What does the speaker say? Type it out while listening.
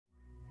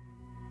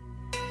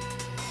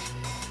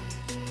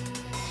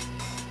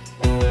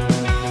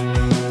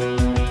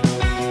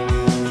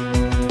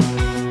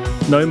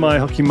Nau mai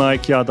hoki mai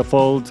ki a the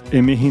fold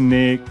e mihi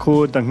ne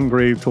ko Duncan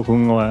Greive tōku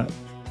ingoa.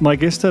 My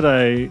guest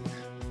today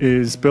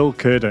is Bill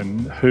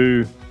Kerton,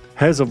 who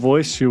has a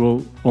voice you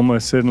will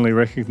almost certainly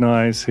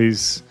recognise.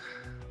 He's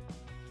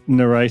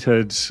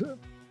narrated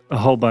a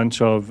whole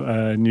bunch of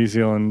New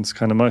Zealand's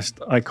kind of most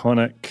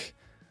iconic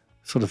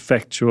sort of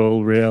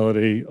factual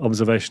reality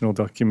observational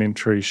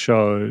documentary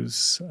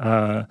shows,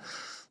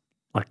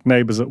 like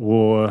Neighbours at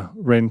War,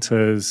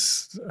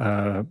 Renters,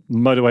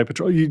 Motorway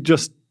Patrol.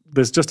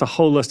 There's just a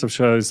whole list of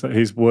shows that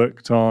he's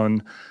worked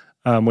on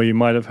where you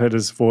might have heard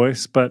his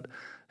voice, but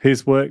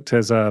he's worked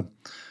as a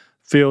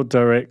field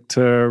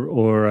director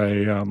or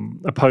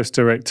a post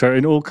director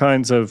in all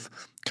kinds of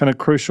kind of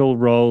crucial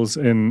roles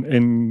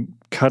in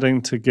cutting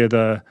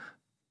together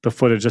the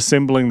footage,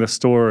 assembling the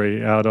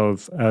story out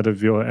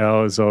of your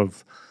hours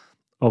of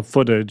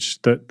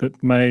footage that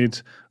made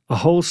a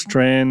whole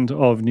strand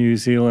of New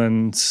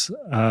Zealand's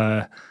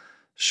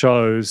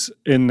shows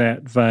in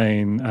that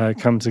vein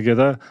come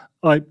together.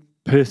 I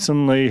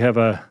personally have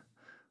a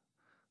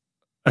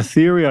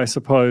theory, I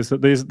suppose,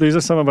 that these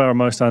are some of our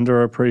most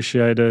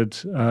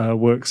underappreciated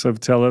works of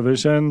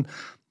television.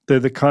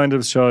 They're the kind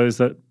of shows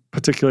that,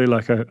 particularly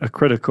like a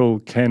critical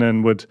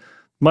canon,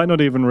 might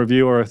not even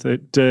review, or if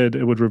it did,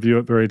 it would review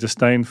it very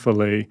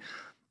disdainfully.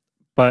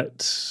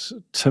 But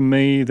to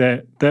me,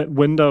 that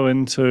window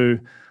into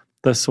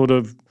the sort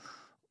of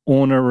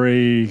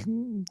ornery,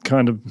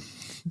 kind of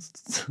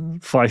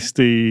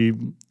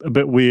feisty, a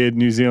bit weird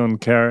New Zealand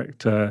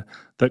character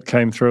that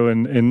came through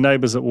in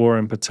Neighbours at War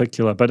in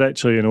particular, but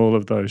actually in all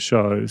of those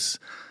shows,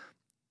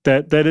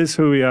 that is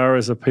who we are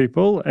as a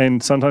people,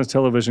 and sometimes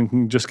television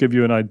can just give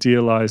you an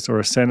idealized or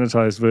a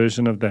sanitized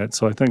version of that.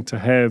 So I think to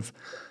have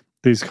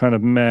these kind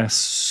of mass,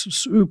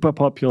 super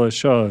popular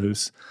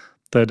shows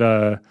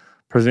that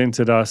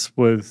presented us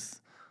with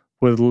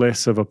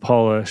less of a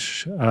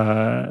polish,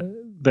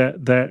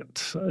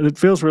 that it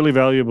feels really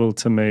valuable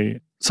to me.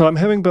 So I'm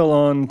having Bill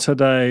on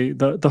today.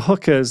 The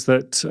hook is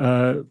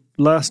that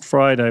last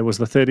Friday was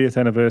the 30th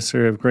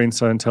anniversary of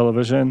Greenstone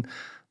Television.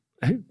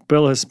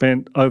 Bill has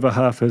spent over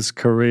half his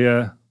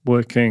career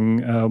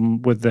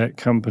working with that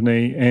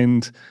company,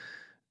 and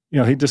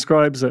he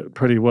describes it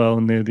pretty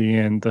well near the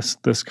end.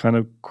 This kind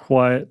of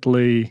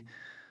quietly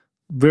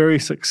very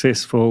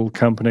successful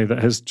company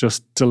that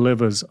just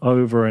delivers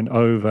over and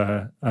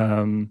over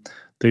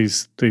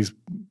these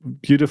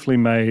beautifully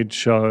made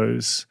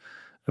shows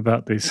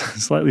about these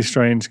slightly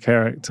strange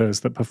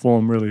characters that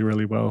perform really,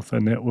 really well for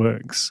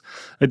networks.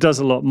 It does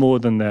a lot more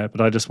than that,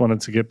 but I just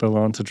wanted to get Bill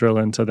on to drill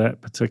into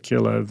that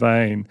particular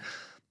vein.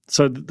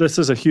 So this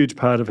is a huge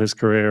part of his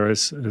career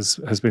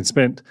has been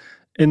spent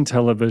in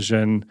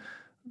television,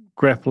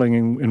 grappling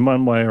in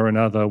one way or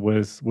another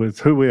with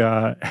who we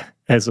are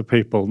as a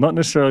people. Not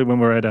necessarily when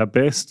we're at our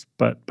best,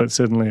 but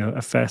certainly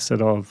a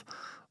facet of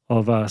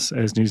us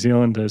as New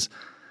Zealanders.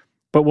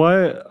 But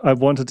why I've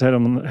wanted to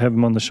have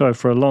him on the show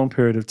for a long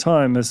period of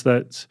time is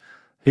that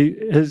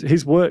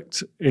he's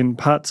worked in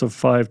parts of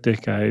 5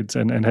 decades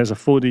and has a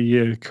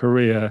 40-year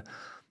career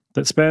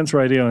that spans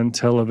radio and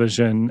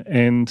television.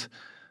 And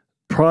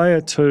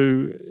prior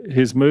to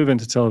his move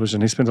into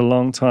television, he spent a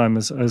long time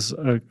as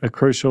a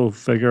crucial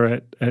figure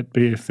at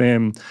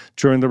BFM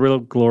during the real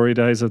glory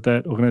days of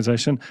that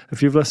organization.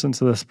 If you've listened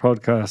to this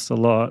podcast a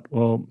lot,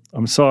 well,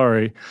 I'm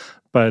sorry,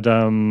 but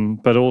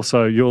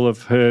also you'll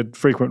have heard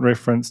frequent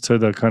reference to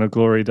the kind of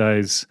glory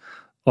days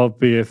of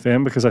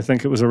BFM, because I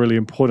think it was a really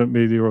important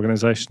media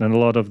organization, and a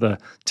lot of the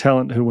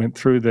talent who went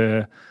through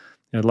there,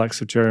 likes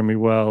of Jeremy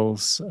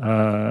Wells,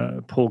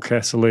 Paul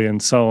Cassidy,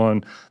 and so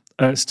on,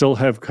 still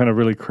have kind of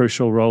really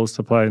crucial roles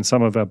to play in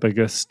some of our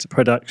biggest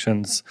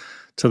productions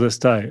to this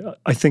day.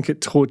 I think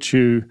it taught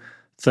you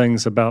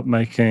things about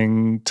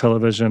making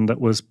television that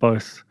was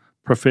both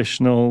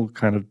professional,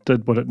 kind of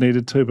did what it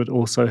needed to, but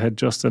also had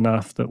just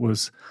enough that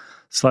was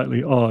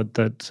slightly odd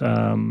that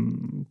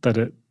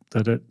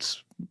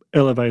it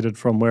elevated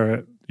from where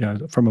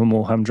it, from a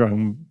more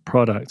humdrum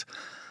product.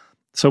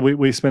 So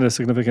we spent a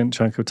significant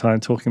chunk of time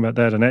talking about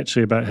that, and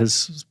actually about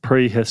his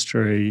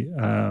pre-history,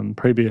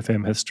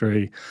 pre-BFM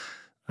history,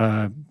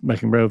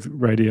 making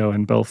radio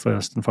in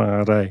Belfast and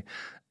Whangarei.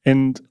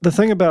 And the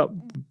thing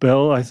about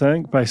Bill, I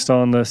think, based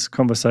on this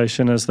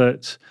conversation, is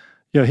that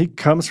he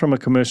comes from a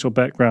commercial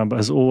background, but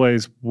has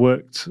always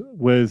worked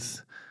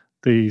with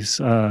these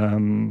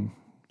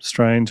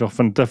strange,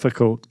 often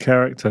difficult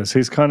characters.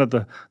 He's kind of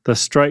the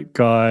straight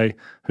guy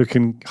who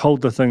can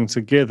hold the thing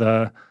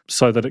together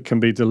so that it can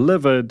be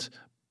delivered,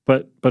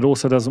 but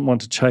also doesn't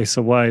want to chase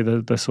away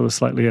the sort of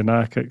slightly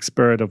anarchic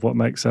spirit of what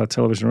makes our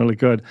television really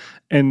good.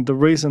 And the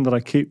reason that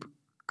I keep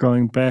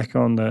going back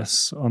on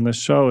this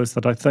show is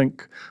that I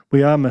think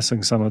we are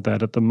missing some of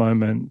that at the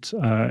moment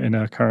in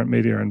our current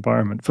media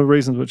environment, for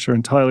reasons which are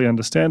entirely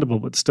understandable,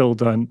 but still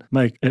don't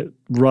make it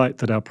right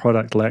that our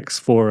product lacks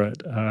for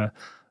it.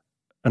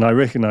 And I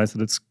recognize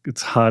that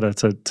it's harder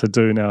to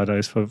do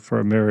nowadays for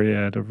a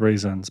myriad of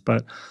reasons.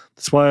 But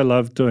that's why I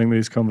love doing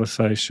these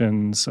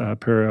conversations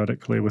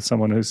periodically with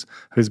someone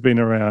who's been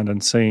around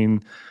and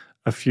seen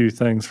a few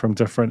things from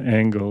different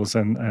angles.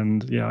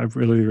 And yeah, I've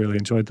really, really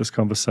enjoyed this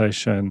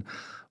conversation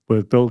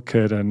with Bill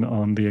Kerton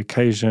on the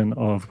occasion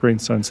of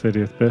Greenstone's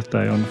 30th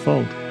birthday on The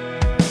Fold.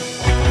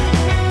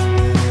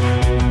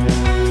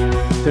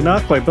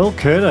 Denakwe, Bill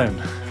Kerton,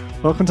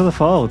 welcome to The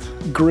Fold.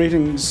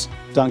 Greetings,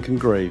 Duncan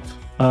Greive.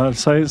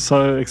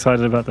 So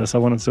excited about this. I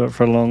wanted to do it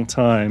for a long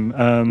time.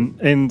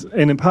 And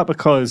in part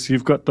because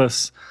you've got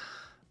this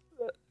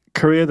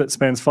career that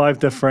spans 5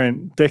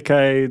 different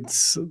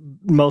decades,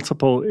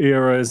 multiple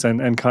eras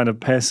and kind of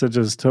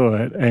passages to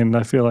it. And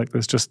I feel like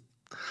there's just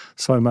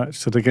so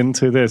much to dig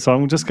into there. So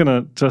I'm just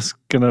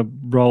gonna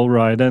roll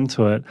right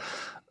into it.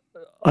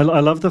 I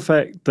love the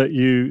fact that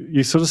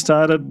you sort of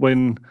started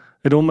when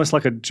it almost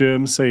like a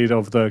germ seed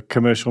of the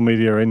commercial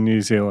media in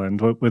New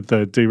Zealand with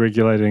the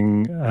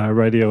deregulating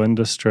radio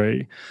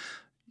industry.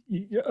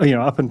 You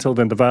know, up until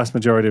then, the vast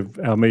majority of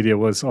our media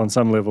was on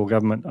some level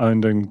government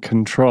owned and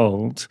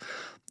controlled.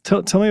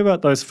 Tell me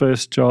about those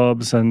first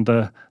jobs and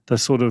the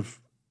sort of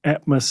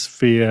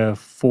atmosphere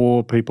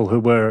for people who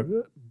were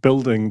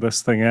building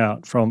this thing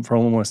out from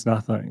almost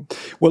nothing.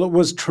 Well, it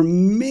was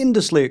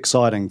tremendously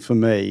exciting for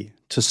me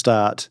to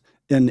start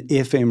in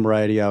FM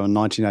radio in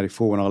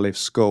 1984 when I left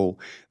school.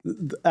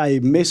 A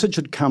message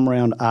had come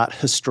around art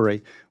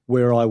history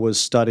where I was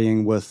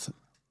studying with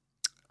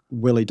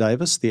Willie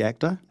Davis, the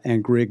actor,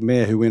 and Greg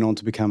Mayer, who went on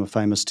to become a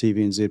famous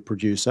TVNZ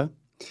producer.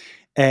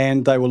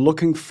 And they were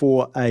looking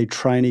for a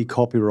trainee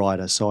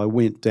copywriter. So I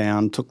went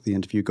down, took the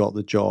interview, got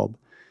the job.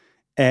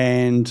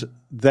 And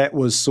that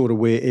was sort of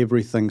where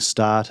everything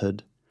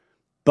started.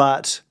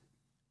 But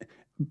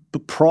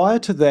prior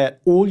to that,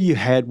 all you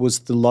had was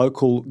the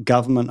local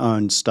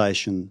government-owned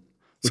station,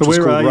 which was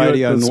called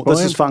Radio North.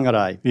 This is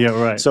Whangarei. Yeah,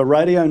 right. So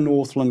Radio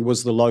Northland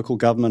was the local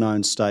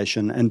government-owned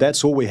station, and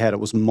that's all we had. It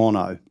was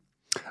mono.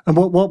 And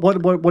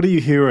what are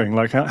you hearing?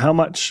 Like how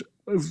much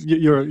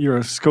you're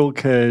a school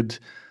kid,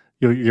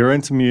 you're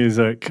into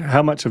music.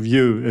 How much of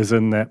you is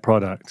in that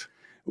product?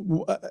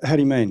 How do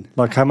you mean?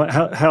 Like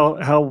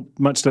how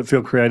much did it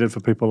feel created for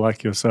people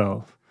like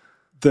yourself?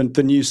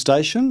 The new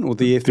station or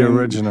the FM? The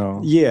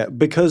original. Yeah,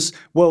 because,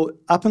 well,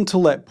 up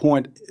until that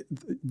point,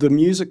 the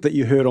music that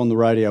you heard on the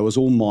radio was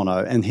all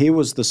mono, and here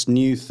was this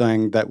new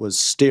thing that was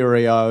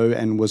stereo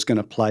and was going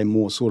to play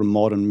more sort of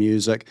modern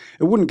music.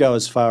 It wouldn't go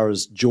as far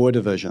as Joy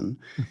Division,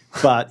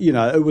 but, you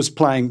know, it was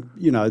playing,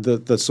 you know,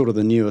 the sort of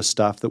the newer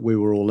stuff that we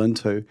were all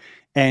into.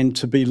 And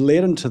to be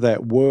led into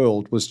that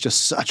world was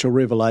just such a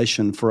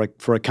revelation for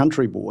a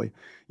country boy.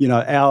 You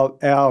know,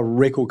 our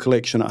record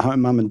collection at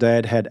home, Mum and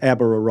Dad had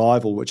ABBA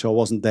Arrival, which I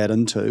wasn't that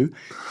into,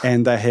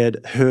 and they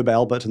had Herb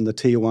Albert and the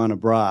Tijuana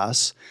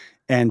Brass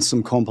and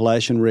some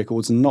compilation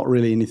records and not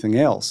really anything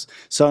else.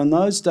 So in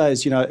those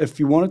days, you know, if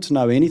you wanted to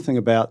know anything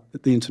about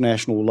the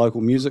international local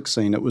music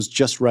scene, it was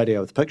just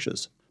radio with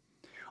pictures.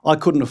 I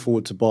couldn't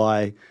afford to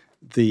buy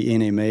the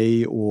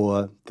NME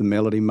or the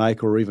Melody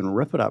Maker or even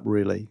Rip It Up,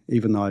 really,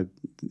 even though,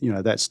 you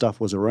know, that stuff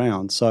was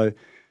around. So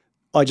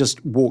I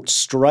just walked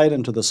straight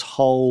into this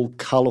whole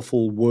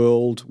colourful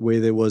world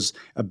where there was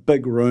a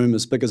big room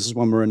as big as this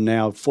one we're in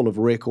now, full of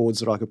records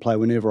that I could play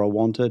whenever I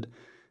wanted,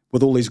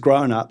 with all these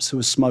grown-ups who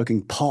were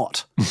smoking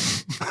pot.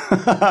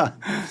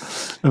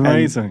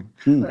 Amazing.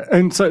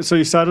 And so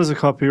you started as a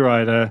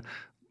copywriter,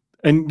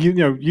 and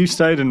you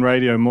stayed in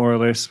radio more or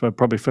less for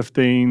probably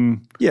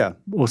 15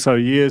 or so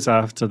years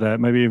after that,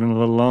 maybe even a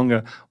little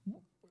longer.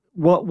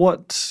 What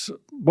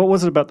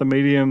was it about the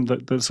medium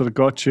that sort of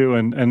got you,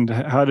 and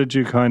how did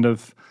you kind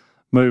of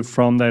move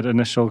from that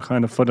initial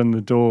kind of foot in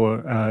the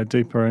door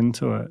deeper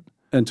into it?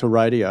 Into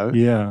radio?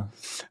 Yeah.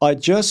 I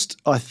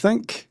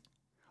think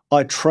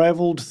I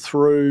travelled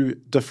through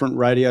different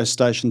radio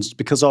stations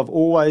because I've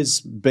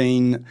always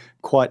been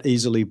quite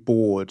easily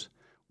bored.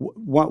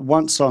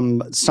 Once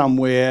I'm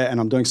somewhere and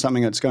I'm doing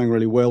something that's going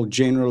really well,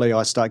 generally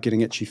I start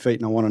getting itchy feet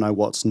and I want to know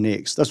what's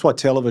next. That's why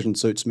television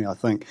suits me, I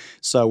think,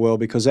 so well,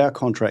 because our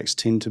contracts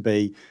tend to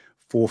be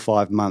 4 or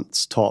 5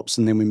 months tops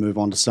and then we move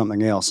on to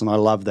something else, and I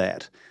love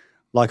that.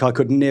 Like I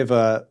could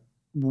never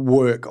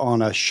work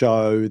on a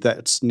show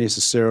that's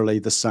necessarily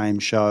the same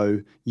show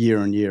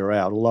year in, year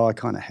out, although I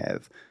kind of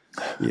have,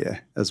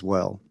 as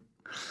well.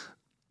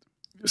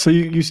 So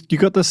you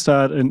got the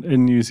start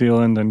in New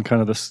Zealand and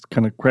kind of this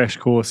kind of crash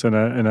course in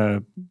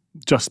a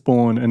just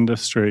born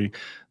industry.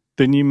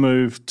 Then you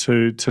moved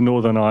to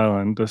Northern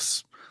Ireland,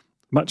 this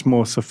much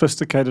more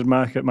sophisticated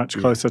market, much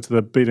closer to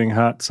the beating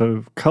hearts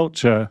of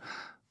culture,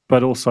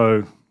 but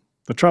also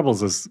the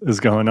Troubles is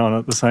going on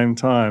at the same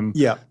time.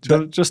 Yeah.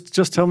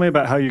 Just tell me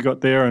about how you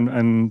got there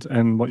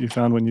and what you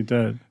found when you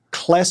did.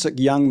 Classic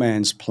young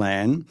man's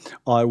plan.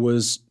 I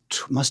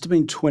must have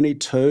been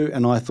 22,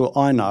 and I thought,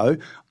 I know,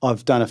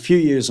 I've done a few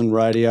years in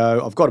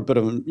radio, I've got a bit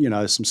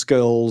of, some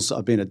skills,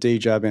 I've been a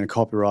DJ, I've been a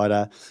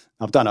copywriter,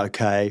 I've done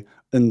okay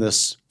in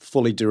this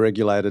fully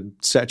deregulated,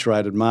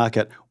 saturated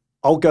market.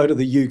 I'll go to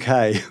the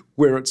UK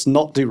where it's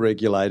not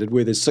deregulated,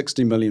 where there's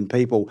 60 million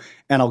people,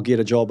 and I'll get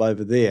a job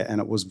over there.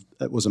 And it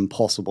was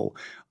impossible.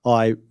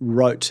 I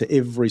wrote to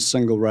every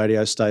single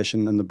radio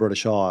station in the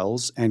British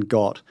Isles and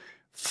got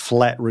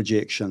flat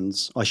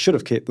rejections. I should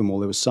have kept them all.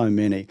 There were so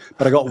many.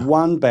 But I got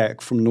one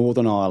back from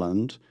Northern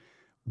Ireland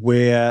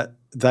where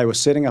they were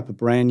setting up a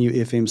brand new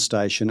FM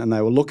station and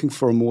they were looking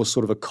for a more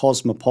sort of a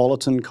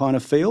cosmopolitan kind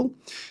of feel.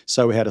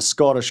 So we had a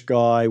Scottish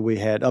guy, we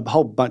had a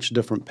whole bunch of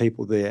different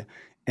people there,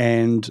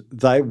 and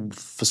they,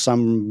 for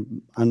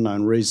some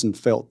unknown reason,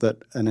 felt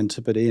that an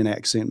Antipodean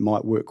accent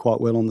might work quite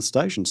well on the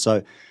station.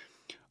 So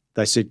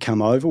they said,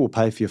 come over, we'll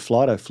pay for your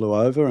flight. I flew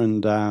over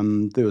and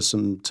there was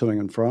some toing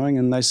and froing,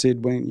 and they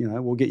said, well,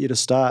 we'll get you to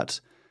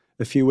start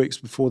a few weeks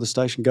before the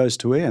station goes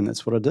to air, and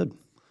that's what I did.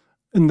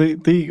 And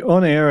the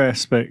on-air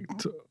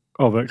aspect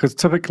of it, because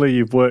typically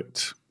you've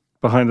worked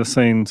behind the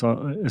scenes,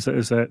 is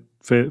that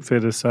fair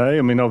to say?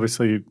 I mean,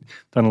 obviously you've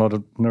done a lot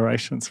of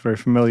narration, it's a very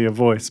familiar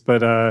voice,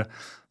 but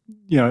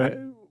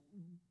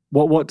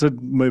what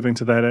did moving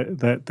to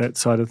that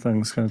side of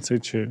things kind of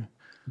teach you?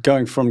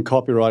 Going from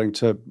copywriting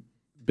to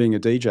being a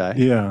DJ?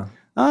 Yeah.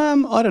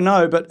 I don't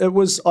know, but I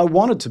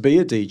wanted to be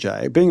a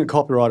DJ. Being a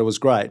copywriter was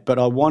great, but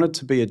I wanted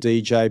to be a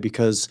DJ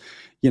because,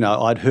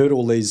 I'd heard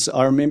all these.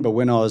 I remember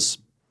when I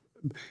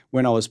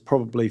was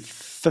probably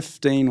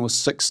 15 or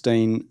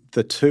 16,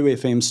 the two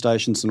FM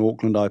stations in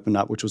Auckland opened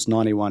up, which was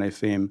 91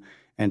 FM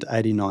and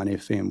 89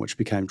 FM, which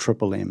became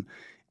Triple M.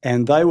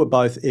 And they were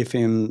both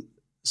FM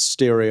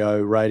stereo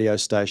radio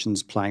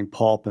stations playing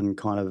pop and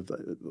kind of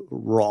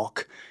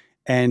rock.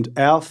 And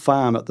our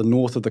farm at the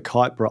north of the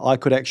Kaipara, I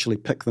could actually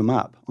pick them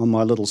up on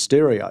my little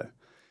stereo.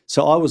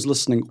 So I was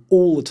listening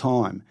all the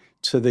time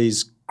to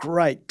these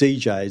great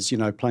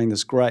DJs, playing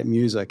this great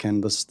music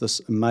and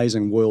this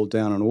amazing world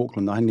down in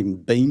Auckland I hadn't even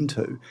been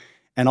to.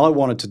 And I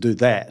wanted to do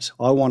that.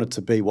 I wanted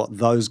to be what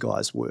those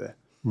guys were.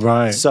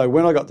 Right. So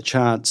when I got the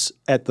chance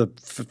at the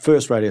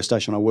first radio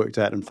station I worked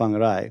at in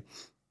Whangarei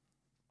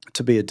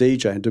to be a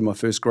DJ and do my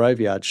first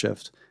graveyard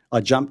shift, I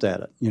jumped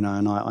at it,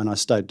 and I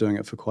stayed doing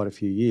it for quite a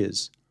few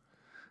years.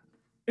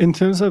 In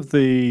terms of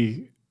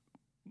the,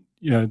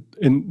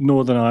 in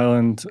Northern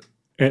Ireland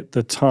at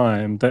the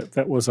time,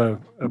 that was a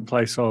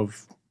place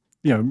of,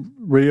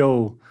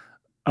 real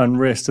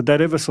unrest. Did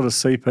that ever sort of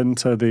seep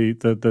into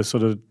the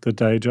sort of the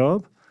day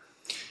job?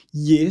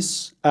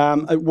 Yes,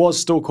 it was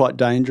still quite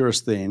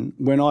dangerous then.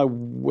 When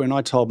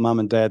I told Mum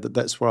and Dad that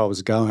that's where I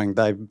was going,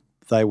 they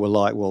were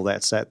like, "Well,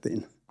 that's that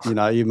then. You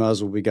might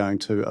as well be going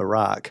to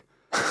Iraq."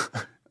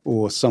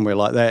 Or somewhere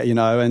like that,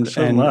 and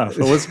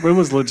it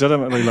was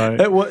legitimately like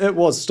it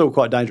was still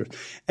quite dangerous.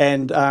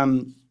 And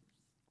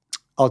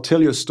I'll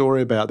tell you a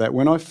story about that.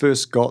 When I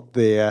first got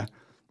there,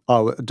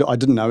 I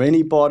didn't know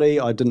anybody.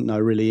 I didn't know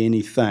really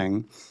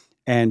anything.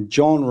 And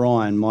John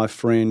Ryan, my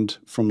friend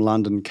from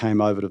London,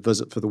 came over to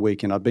visit for the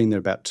weekend. I'd been there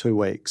about 2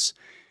 weeks,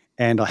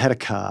 and I had a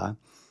car.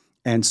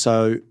 And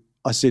so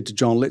I said to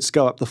John, "Let's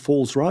go up the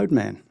Falls Road,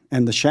 man,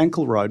 and the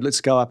Shankle Road.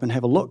 Let's go up and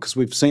have a look because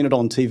we've seen it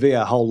on TV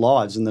our whole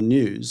lives in the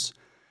news.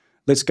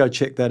 Let's go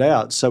check that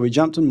out." So we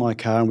jumped in my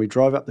car and we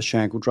drove up the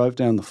Shankle, drove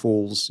down the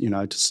falls,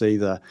 to see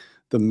the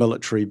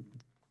military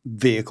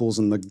vehicles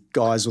and the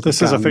guys with the guns.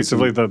 This is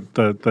effectively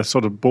the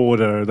sort of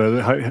border,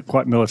 the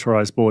quite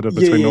militarised border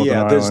between Northern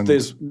Ireland.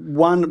 There's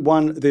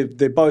one.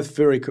 They're both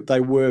they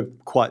were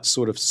quite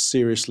sort of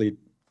seriously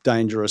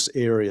dangerous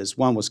areas.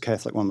 One was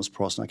Catholic, one was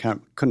Protestant.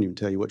 Couldn't even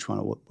tell you which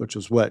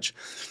was which.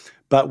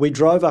 But we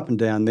drove up and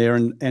down there,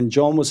 and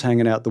John was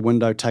hanging out the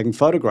window taking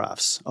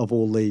photographs of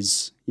all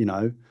these,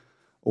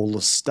 all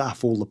the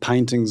stuff, all the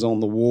paintings on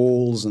the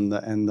walls and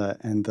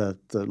the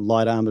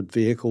light armoured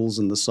vehicles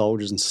and the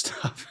soldiers and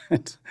stuff.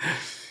 And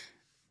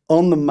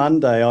on the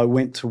Monday, I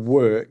went to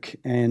work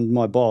and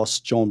my boss,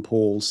 John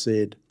Paul,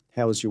 said,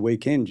 "How was your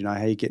weekend? How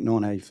are you getting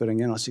on? How are you fitting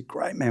in?" I said,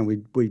 "Great, man.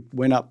 We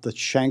went up the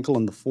Shankle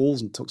and the falls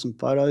and took some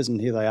photos,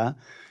 and here they are."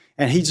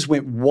 And he just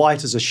went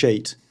white as a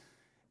sheet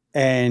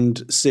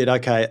and said,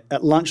 "Okay,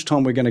 at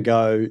lunchtime we're going to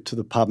go to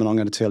the pub and I'm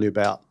going to tell you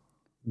about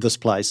this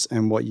place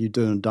and what you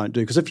do and don't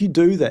do. Because if you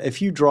do that,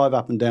 if you drive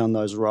up and down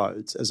those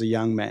roads as a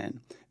young man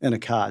in a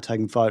car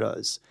taking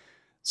photos,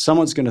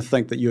 someone's going to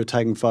think that you're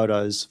taking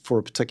photos for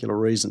a particular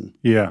reason.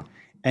 Yeah.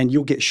 And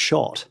you'll get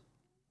shot.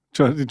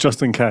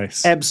 Just in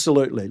case.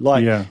 Absolutely.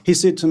 He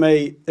said to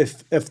me,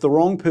 if the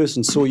wrong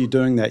person saw you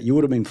doing that, you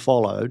would have been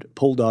followed,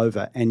 pulled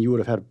over, and you would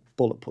have had a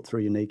bullet put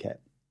through your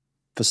kneecap,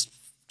 just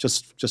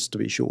to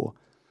be sure,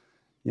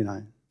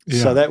 Yeah.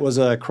 So that was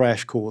a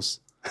crash course.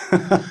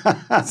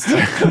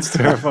 That's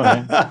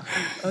terrifying.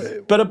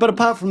 But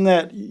apart from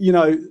that,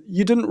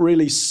 you didn't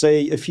really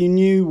see, if you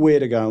knew where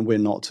to go and where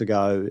not to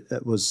go,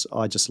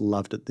 I just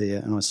loved it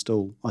there, and I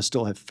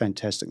still have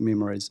fantastic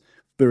memories,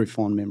 very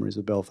fond memories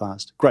of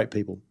Belfast. Great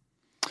people.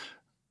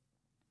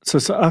 So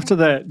after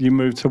that, you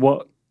moved to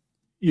what,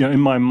 in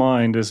my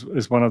mind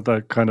is one of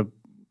the kind of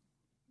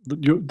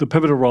the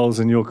pivotal roles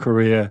in your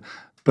career,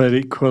 but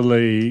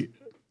equally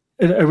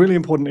a really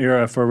important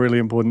era for a really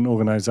important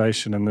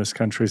organisation in this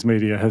country's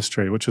media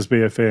history, which was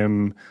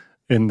BFM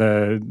in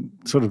the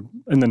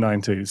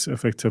 90s,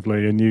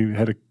 effectively, and you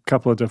had a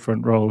couple of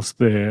different roles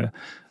there.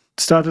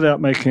 Started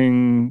out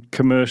making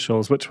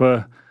commercials, which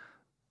were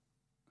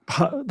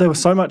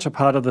so much a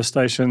part of the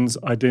station's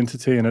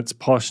identity and its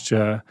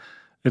posture.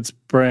 its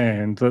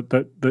brand,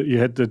 that you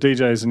had the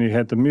DJs and you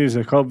had the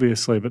music,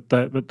 obviously,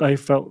 but they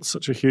felt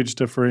such a huge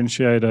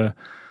differentiator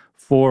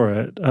for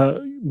it.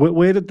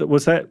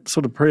 Was that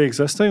sort of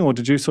pre-existing, or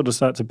did you sort of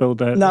start to build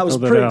that? No, it was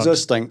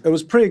pre-existing. It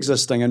was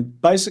pre-existing, and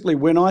basically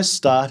when I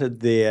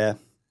started there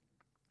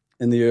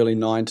in the early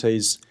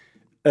 90s,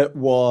 it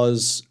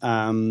was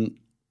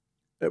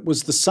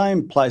the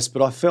same place,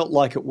 but I felt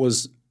like it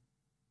was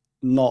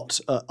not.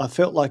 I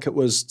felt like it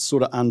was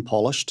sort of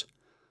unpolished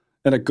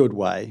in a good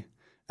way,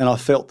 and I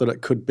felt that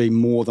it could be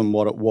more than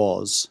what it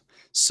was.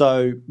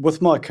 So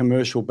with my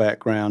commercial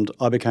background,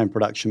 I became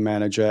production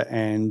manager,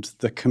 and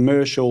the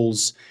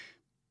commercials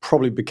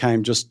probably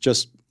became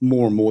just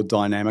more and more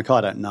dynamic. I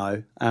don't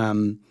know.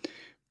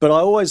 But I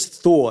always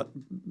thought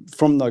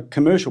from the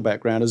commercial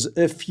background is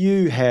if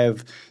you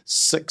have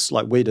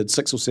like we did,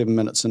 6 or 7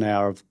 minutes an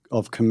hour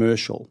of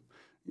commercial,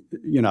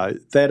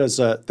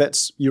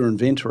 that's your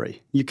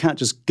inventory. You can't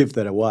just give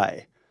that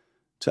away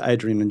to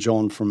Adrian and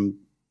John from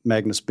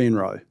Magnus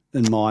Benroe,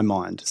 in my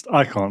mind. Just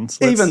icons.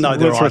 Even though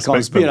they're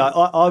icons,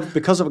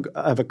 because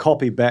of a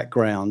copy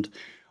background,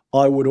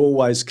 I would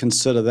always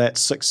consider that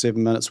 6,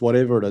 7 minutes,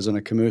 whatever it is, in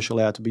a commercial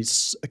hour to be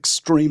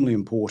extremely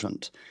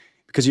important,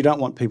 because you don't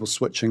want people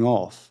switching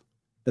off.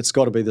 It's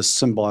got to be this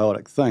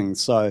symbiotic thing.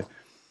 So,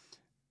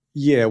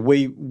 yeah,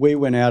 we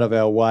went out of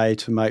our way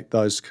to make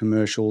those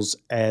commercials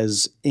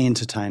as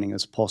entertaining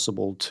as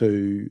possible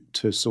to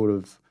sort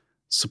of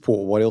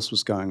support what else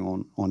was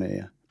going on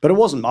air. But it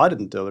wasn't, I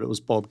didn't do it, it was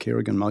Bob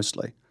Kerrigan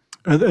mostly.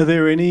 Are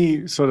there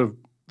any sort of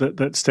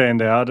that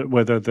stand out,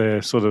 whether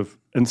they're sort of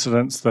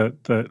incidents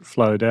that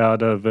flowed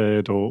out of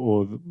it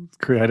or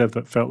creative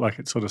that felt like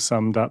it sort of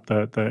summed up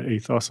the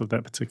ethos of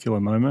that particular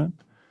moment?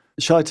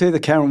 Shall I tell you the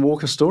Karen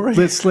Walker story?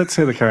 Let's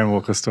hear the Karen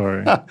Walker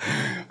story.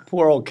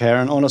 Poor old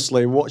Karen,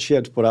 honestly, what she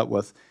had to put up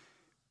with.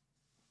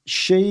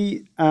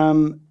 She'd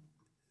advertised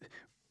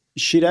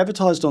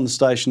on the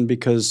station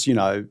because,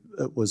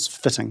 it was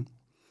fitting,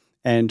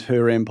 and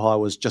her empire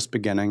was just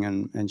beginning,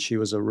 and she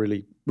was a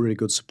really, really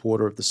good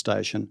supporter of the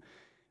station.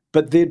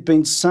 But there'd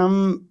been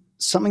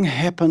something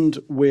happened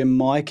where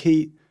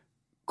Mikey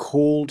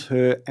called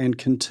her and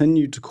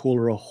continued to call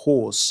her a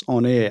horse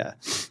on air.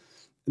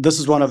 This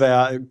is one of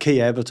our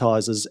key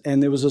advertisers,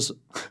 and there was this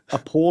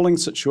appalling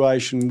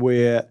situation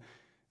where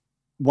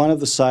one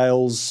of the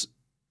sales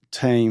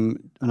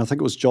team, and I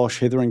think it was Josh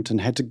Hetherington,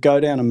 had to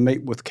go down and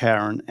meet with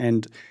Karen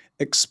and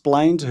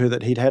explain to her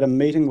that he'd had a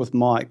meeting with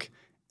Mike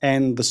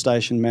and the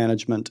station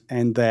management,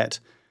 and that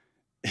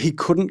he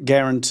couldn't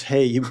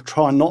guarantee, he would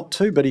try not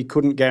to, but he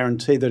couldn't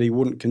guarantee that he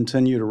wouldn't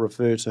continue to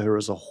refer to her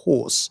as a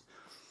horse,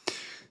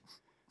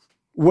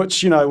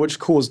 which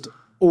caused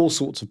all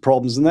sorts of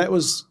problems. And that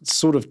was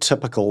sort of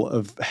typical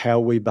of how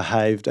we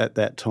behaved at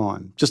that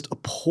time, just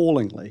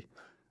appallingly.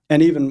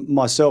 And even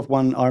myself,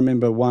 I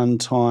remember one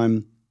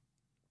time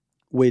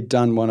we'd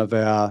done one of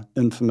our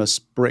infamous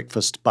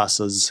breakfast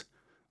buses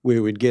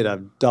where we'd get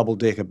a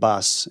double-decker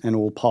bus and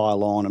all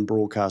pile on and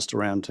broadcast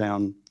around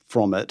town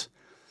from it.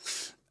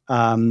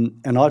 And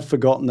I'd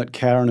forgotten that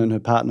Karen and her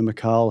partner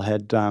Mikhail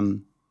had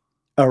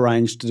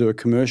arranged to do a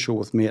commercial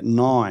with me at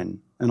 9,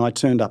 and I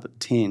turned up at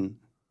 10,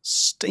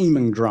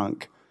 steaming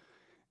drunk,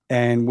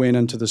 and went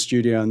into the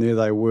studio, and there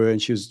they were,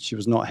 and she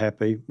was not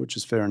happy, which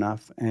is fair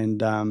enough.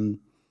 And I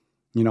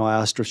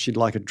asked her if she'd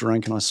like a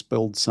drink, and I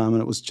spilled some,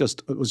 and it was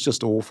just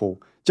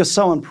awful, just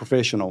so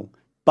unprofessional.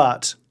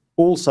 But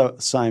also at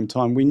the same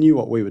time, we knew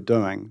what we were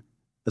doing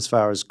as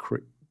far as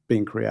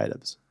being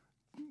creatives.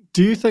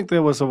 Do you think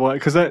there was a way,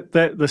 because that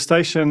the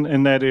station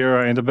in that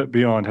era and a bit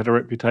beyond had a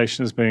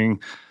reputation as being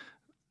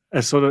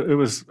a sort of, it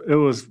was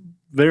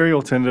very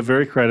alternative,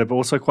 very creative, but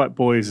also quite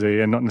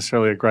boysy and not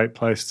necessarily a great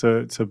place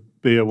to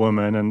be a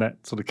woman, and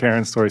that sort of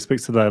Karen story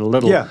speaks to that a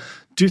little. Yeah.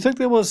 Do you think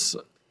there was,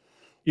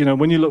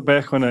 when you look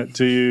back on it,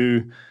 do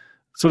you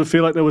sort of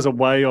feel like there was a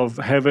way of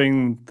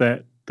having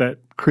that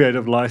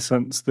creative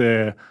license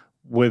there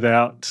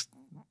without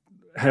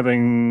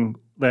having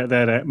that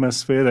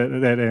atmosphere,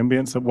 that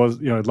ambience that was,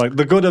 like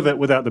the good of it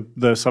without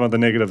the some of the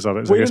negatives of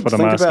it, is I guess what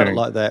I'm asking. We didn't think about it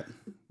like that.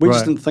 We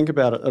just didn't think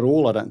about it at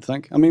all, I don't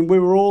think. I mean, we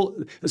were all,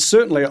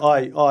 certainly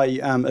I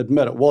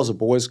admit it was a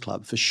boys'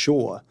 club for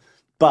sure,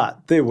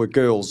 but there were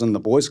girls in the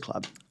boys'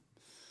 club.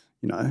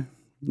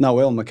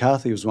 Noelle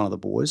McCarthy was one of the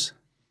boys.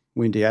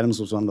 Wendy Adams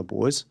was one of the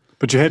boys.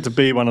 But you had to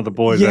be one of the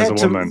boys as a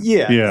woman.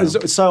 Yeah.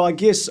 So I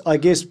guess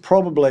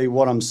probably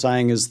what I'm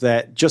saying is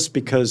that just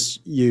because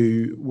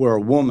you were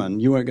a woman,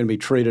 you weren't going to be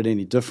treated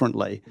any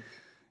differently.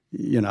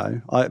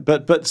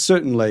 But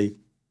certainly,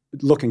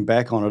 looking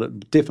back on it,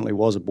 it definitely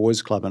was a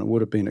boys' club, and it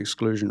would have been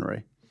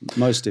exclusionary,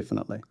 most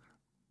definitely.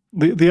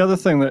 The other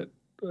thing that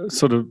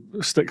sort of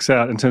sticks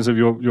out in terms of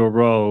your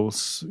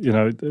roles,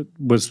 it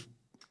was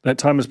that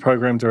time as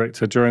program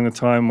director during the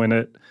time when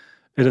it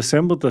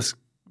assembled this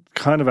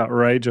kind of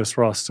outrageous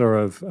roster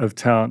of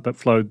talent that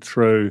flowed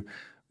through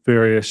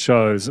various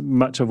shows,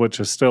 much of which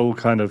are still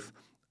kind of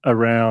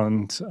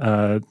around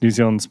New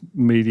Zealand's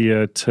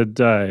media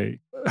today.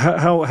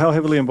 how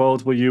heavily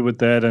involved were you with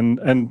that?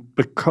 And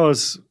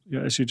because,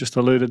 as you just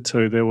alluded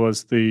to, there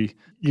was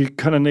you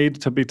kind of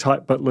need to be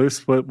tight but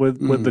loose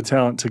with the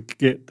talent to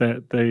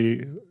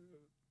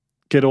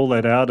get all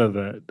that out of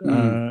it.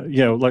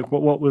 Like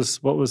what was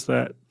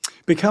that?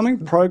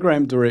 Becoming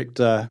program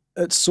director,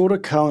 it sort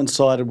of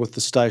coincided with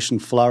the station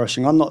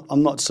flourishing. I'm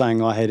not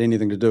saying I had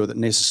anything to do with it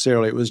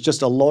necessarily. It was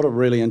just a lot of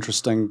really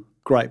interesting,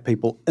 great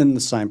people in the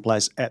same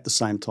place at the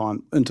same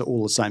time into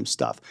all the same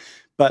stuff.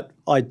 But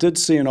I did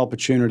see an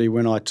opportunity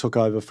when I took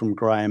over from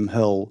Graham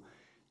Hill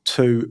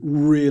to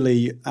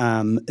really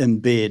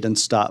embed and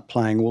start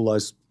playing all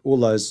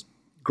those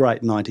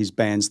great 90s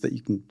bands that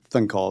you can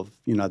think of,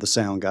 the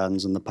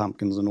Soundgardens and the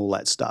Pumpkins and all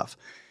that stuff,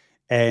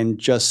 and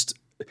just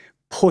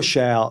push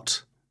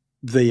out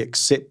the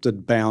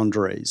accepted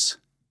boundaries,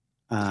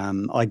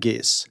 I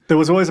guess. There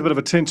was always a bit of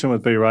a tension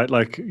with B, right?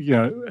 Like,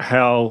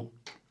 how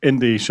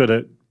indie should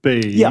it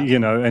be,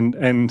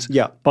 and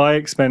by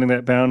expanding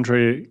that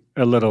boundary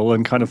a little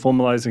and kind of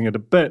formalizing it a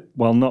bit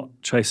while not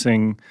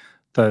chasing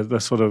the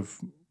sort of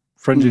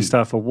fringy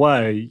stuff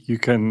away,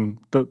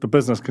 the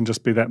business can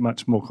just be that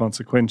much more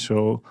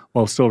consequential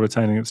while still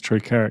retaining its true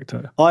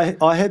character.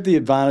 I had the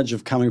advantage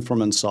of coming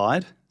from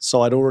inside,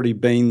 so I'd already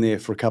been there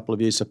for a couple of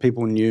years, so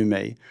people knew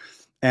me,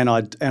 and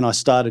I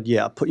started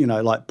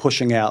like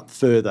pushing out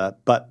further,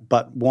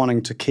 but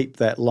wanting to keep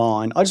that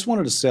line. I just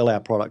wanted to sell our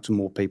product to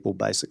more people.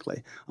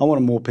 Basically, I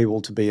wanted more people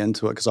to be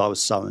into it because I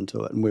was so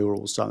into it, and we were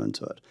all so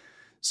into it.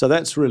 So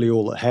that's really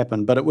all that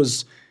happened. But it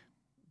was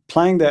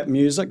playing that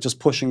music, just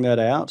pushing that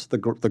out, the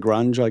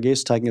grunge, I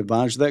guess, taking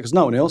advantage of that because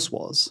no one else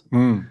was.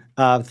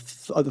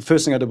 The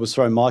first thing I did was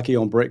throw Mikey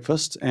on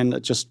breakfast, and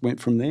it just went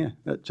from there.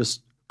 It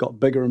just got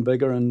bigger and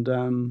bigger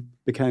and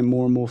became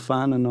more and more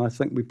fun, and I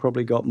think we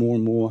probably got more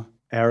and more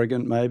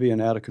arrogant maybe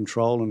and out of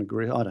control and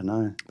agree. I don't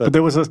know. But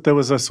there was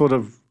a sort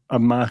of a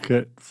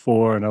market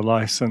for and a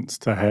license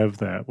to have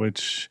that,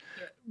 which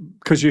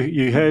because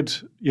you had,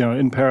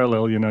 in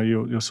parallel,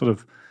 you're sort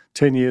of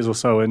 10 years or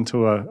so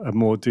into a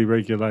more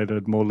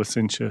deregulated, more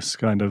licentious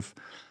kind of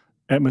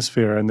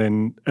atmosphere, and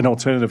then an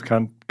alternative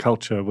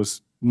culture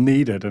was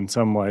needed in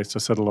some ways to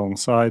sit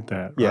alongside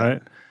that,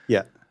 right?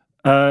 Yeah.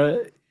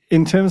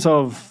 In terms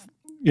of,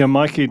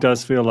 Mikey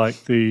does feel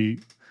like the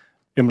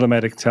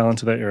emblematic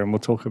talent of that era, and we'll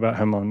talk about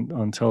him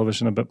on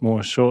television a bit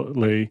more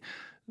shortly.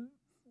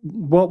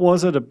 What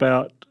was it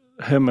about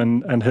him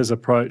and his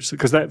approach?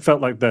 Because that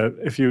felt like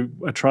if you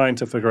are trying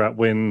to figure out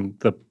when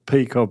the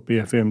peak of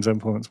BFM's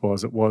influence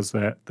was, it was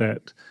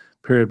that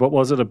period. What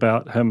was it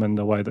about him and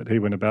the way that he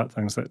went about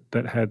things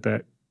that had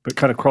that, but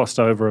kind of crossed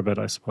over a bit,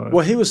 I suppose?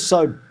 Well, he was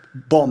so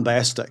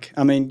bombastic.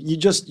 I mean,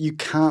 you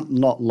can't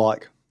not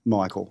like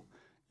Michael,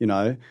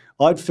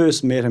 I'd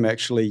first met him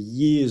actually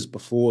years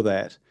before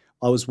that.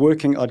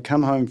 I'd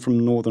come home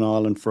from Northern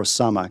Ireland for a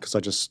summer because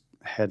I just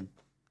had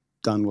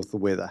done with the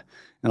weather.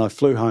 And I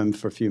flew home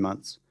for a few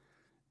months.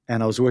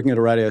 And I was working at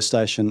a radio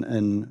station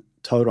in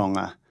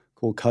Tauranga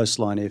called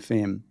Coastline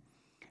FM.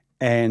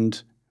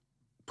 And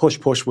Push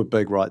Push were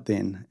big right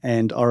then.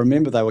 And I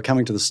remember they were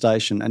coming to the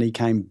station and he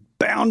came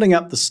bounding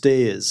up the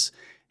stairs.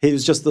 He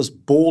was just this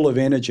ball of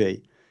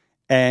energy.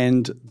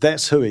 And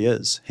that's who he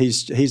is.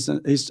 He's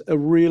a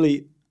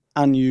really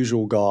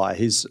unusual guy.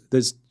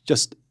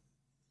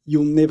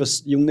 There'll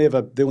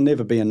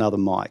never be another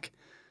Mike,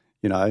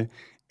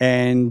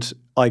 And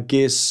I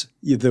guess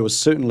there was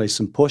certainly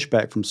some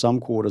pushback from some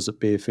quarters at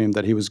BFM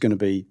that he was going to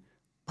be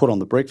put on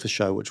the breakfast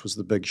show, which was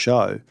the big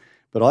show.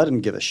 But I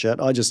didn't give a shit.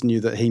 I just knew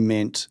that he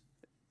meant,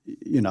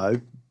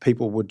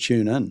 people would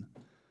tune in.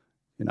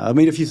 I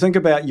mean, if you think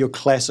about your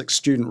classic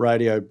student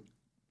radio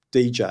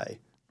DJ,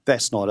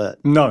 that's not it.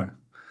 No.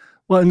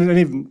 Well, and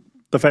even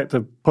the fact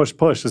that Push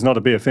Push is not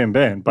a BFM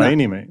band by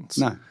any means.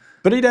 No.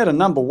 But he'd had a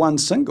 #1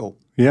 single.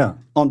 Yeah.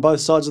 On both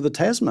sides of the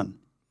Tasman.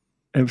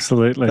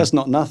 Absolutely. That's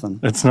not nothing.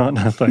 It's not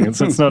nothing.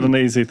 It's not an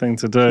easy thing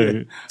to do.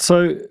 Yeah.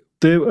 So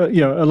there,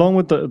 along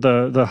with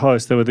the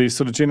host, there were these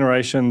sort of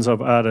generations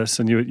of artists,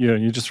 and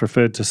you just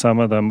referred to some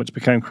of them, which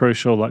became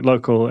crucial, like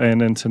local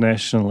and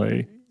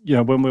internationally.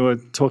 When we were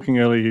talking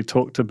earlier, you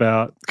talked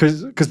about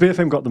because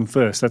BFM got them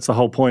first. That's the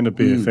whole point of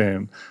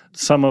BFM.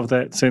 Some of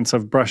that sense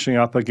of brushing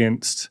up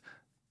against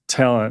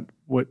talent,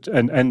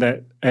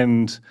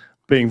 and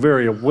being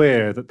very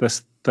aware that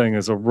this thing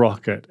is a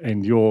rocket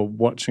and you're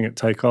watching it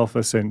take off,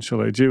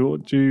 essentially. Do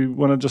you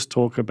want to just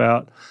talk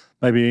about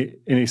maybe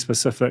any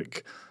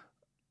specific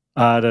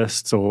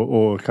artists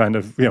or kind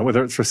of,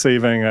 whether it's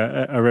receiving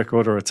a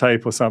record or a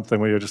tape or something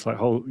where you're just like,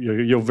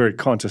 you're very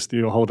conscious that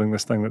you're holding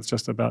this thing that's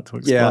just about to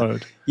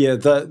explode? Yeah.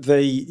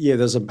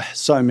 There's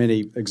so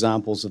many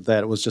examples of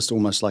that. It was just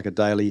almost like a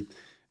daily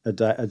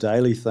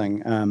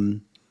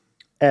thing.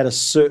 At a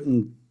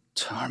certain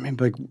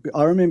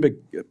I remember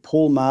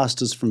Paul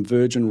Masters from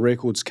Virgin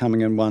Records coming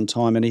in one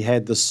time, and he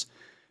had this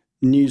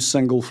new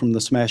single from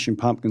the Smashing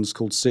Pumpkins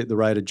called Set the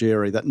Raider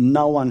Jerry that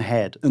no one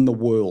had in the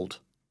world.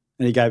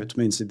 And he gave it to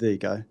me and said, there you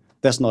go.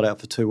 That's not out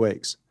for 2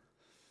 weeks.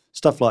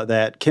 Stuff like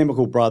that.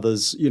 Chemical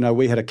Brothers,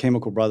 we had a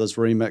Chemical Brothers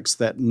remix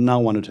that no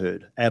one had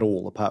heard at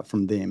all apart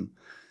from them.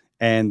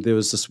 And there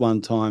was this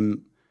one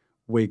time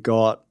we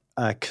got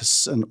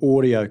an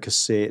audio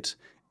cassette,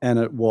 and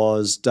it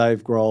was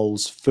Dave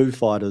Grohl's Foo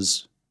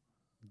Fighters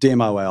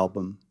demo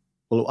album.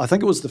 Well, I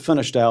think it was the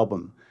finished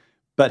album,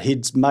 but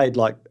he'd made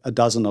like a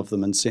dozen of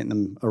them and sent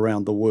them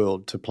around the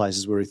world to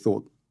places where he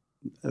thought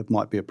it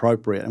might be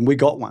appropriate. And we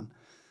got one.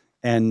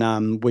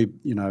 And we,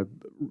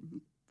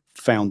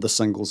 found the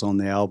singles on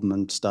the album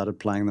and started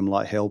playing them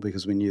like hell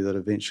because we knew that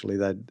eventually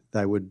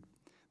they would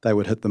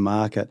hit the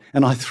market.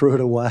 And I threw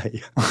it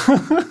away.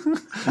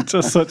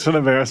 Just such an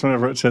embarrassment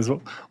of riches.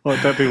 What would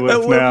that be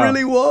worth now? It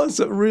really was.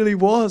 It really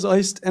was.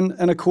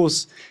 And of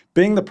course,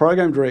 being the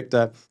program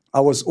director, I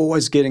was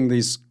always getting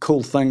these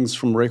cool things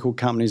from record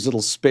companies,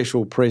 little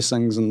special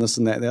pressings and this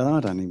and that.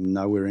 I don't even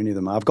know where any of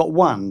them are. I've got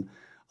one.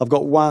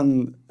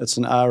 It's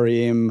an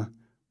REM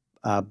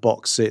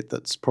box set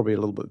that's probably a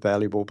little bit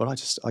valuable, but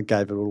I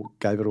gave it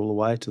all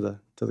away to the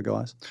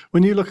guys.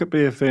 When you look at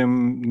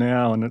BFM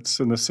now, and it's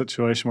in this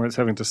situation where it's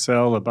having to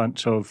sell a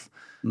bunch of,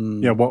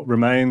 what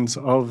remains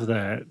of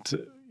that,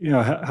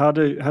 how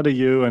do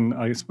you, and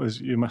I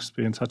suppose you must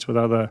be in touch with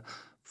other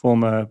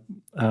former,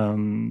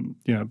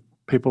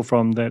 people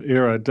from that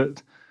era.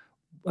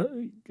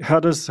 How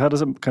does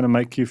it kind of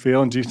make you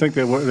feel? And do you think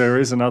there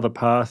is another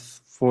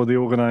path for the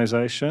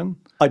organisation?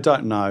 I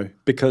don't know,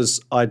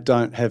 because I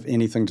don't have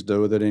anything to do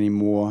with it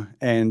anymore.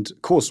 And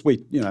of course,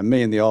 me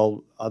and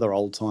the other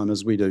old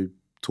timers, we do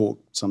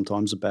talk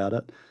sometimes about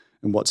it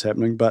and what's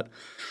happening. But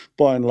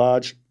by and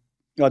large,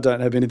 I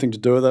don't have anything to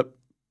do with it.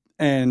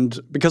 And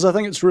because I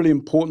think it's really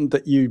important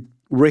that you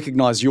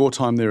recognise your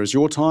time there as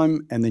your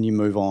time, and then you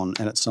move on,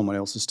 and it's someone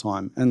else's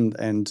time,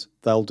 and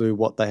they'll do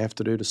what they have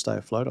to do to stay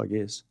afloat, I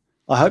guess.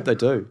 I hope they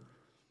do.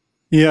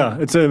 Yeah,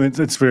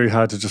 it's very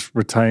hard to just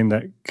retain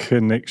that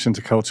connection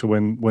to culture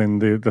when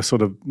the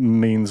sort of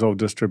means of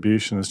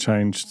distribution has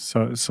changed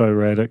so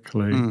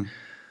radically.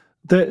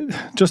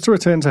 That, just to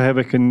return to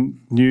Havoc and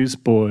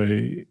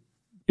Newsboy,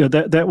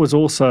 that was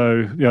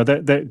also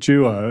that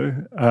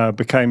duo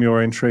became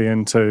your entry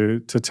into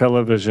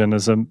television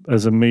as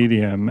a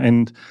medium,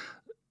 and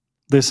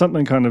there's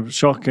something kind of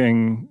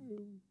shocking,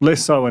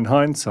 less so in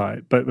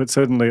hindsight, but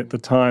certainly at the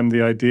time,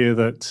 the idea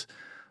that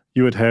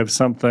you would have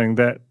something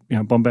that,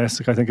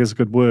 bombastic, I think is a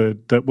good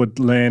word, that would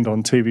land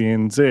on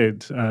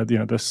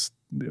TVNZ, this,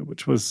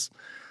 which was,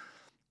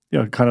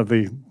 kind of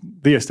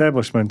the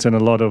establishment in a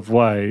lot of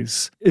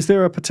ways. Is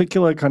there a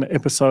particular kind of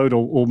episode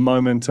or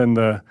moment in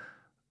the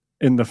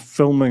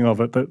filming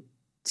of it that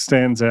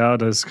stands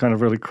out as kind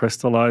of really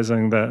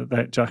crystallizing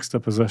that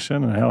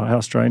juxtaposition and how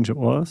strange it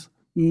was?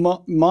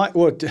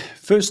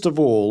 First of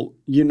all,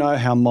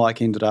 how Mike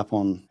ended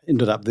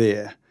up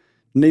there.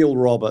 Neil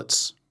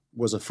Roberts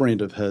was a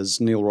friend of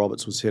his. Neil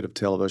Roberts was head of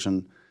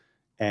television,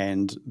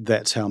 and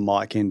that's how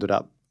Mike ended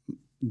up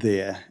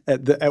there.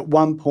 At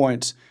one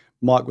point,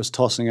 Mike was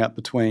tossing up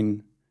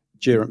between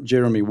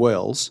Jeremy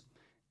Wells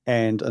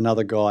and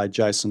another guy,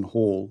 Jason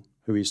Hall,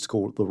 who he used to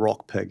call the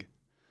Rock Pig,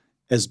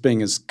 as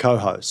being his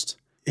co-host.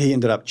 He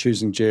ended up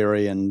choosing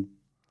Jerry, and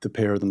the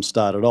pair of them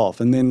started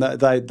off. And then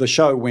the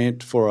show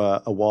went for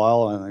a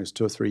while, I think it was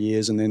 2 or 3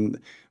 years, and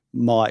then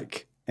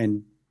Mike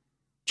and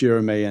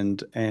Jeremy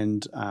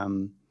and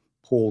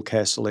Paul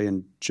Casserly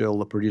and Jill,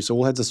 the producer,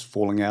 all had this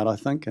falling out, I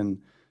think, and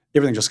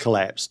everything just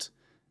collapsed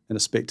in a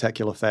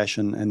spectacular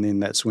fashion, and then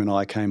that's when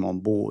I came on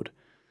board.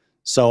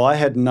 So I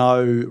had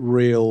no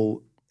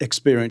real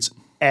experience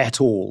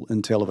at all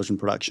in television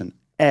production,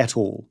 at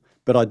all,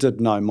 but I did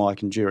know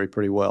Mike and Jerry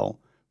pretty well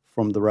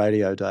from the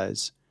radio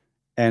days,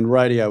 and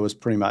radio was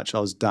pretty much, I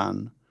was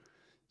done.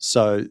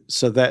 So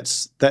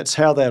that's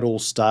how that all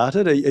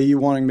started. Are you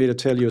wanting me to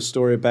tell you a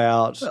story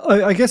about?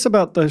 I guess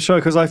about the show,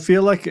 because I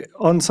feel like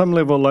on some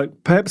level,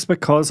 like perhaps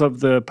because of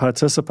the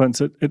participants,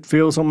 it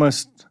feels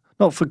almost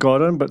not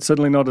forgotten, but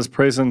certainly not as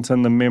present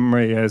in the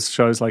memory as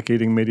shows like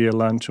Eating Media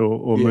Lunch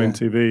or Moon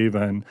TV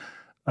even.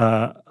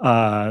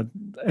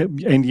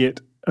 And yet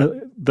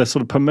the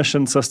sort of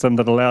permission system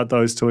that allowed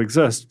those to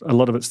exist, a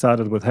lot of it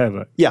started with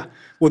Havoc. Yeah.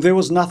 Well, there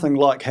was nothing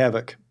like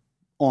Havoc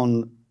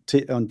on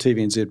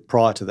TVNZ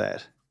prior to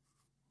that.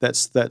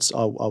 That's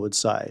I would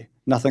say.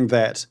 Nothing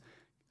that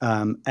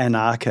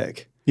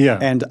anarchic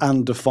and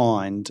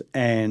undefined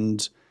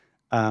and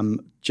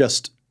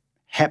just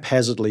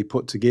haphazardly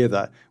put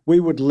together.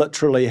 We would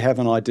literally have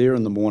an idea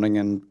in the morning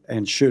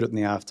and shoot it in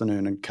the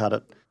afternoon and cut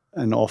it,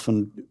 and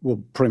often,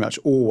 well, pretty much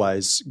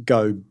always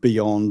go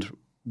beyond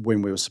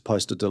when we were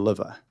supposed to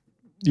deliver.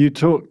 You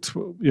talked,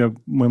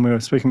 when we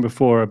were speaking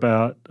before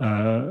about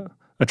a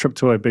trip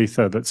to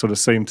Ibiza that sort of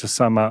seemed to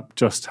sum up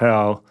just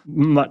how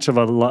much of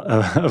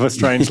a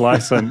strange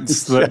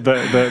license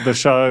the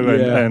show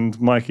and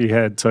Mikey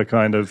had to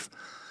kind of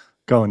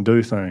go and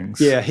do things.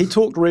 Yeah, he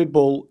talked Red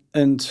Bull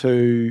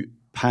into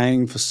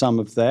paying for some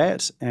of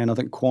that, and I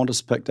think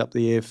Qantas picked up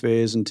the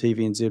airfares and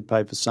TVNZ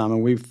paid for some,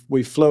 and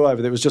we flew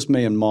over there. It was just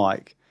me and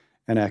Mike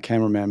and our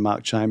cameraman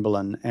Mark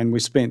Chamberlain, and we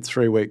spent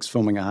 3 weeks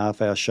filming a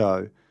half-hour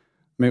show. I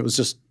mean, it was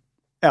just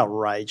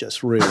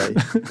outrageous, really.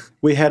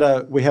 we had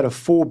a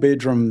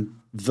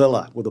 4-bedroom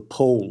villa with a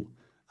pool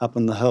up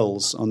in the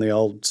hills on the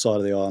old side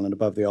of the island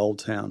above the old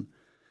town,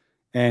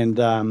 and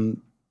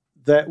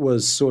that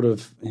was sort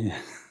of, yeah,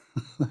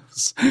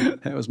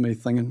 that was me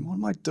thinking, what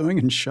am I doing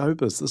in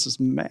showbiz? This is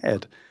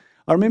mad.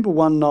 I remember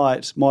one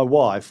night my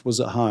wife was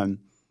at home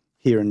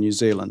here in New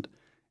Zealand,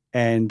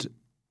 and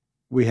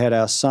we had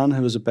our son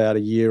who was about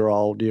a year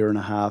old, year and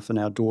a half, and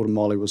our daughter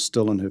Molly was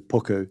still in her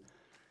puku.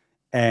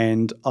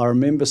 And I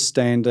remember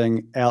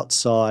standing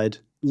outside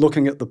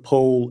looking at the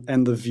pool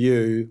and the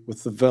view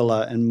with the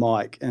villa and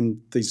Mike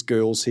and these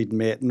girls he'd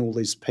met and all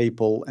these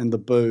people and the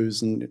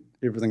booze and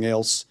everything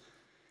else.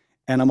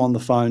 And I'm on the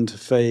phone to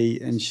Fee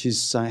and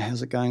she's saying,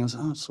 how's it going? I was,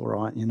 oh, it's all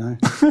right, you know.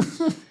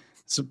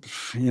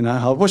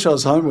 I wish I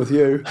was home with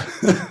you.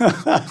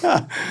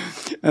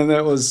 And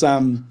that was,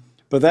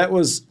 but that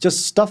was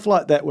just stuff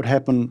like that would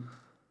happen,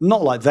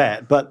 not like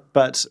that, but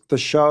the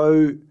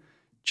show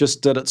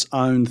just did its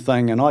own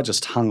thing and I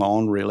just hung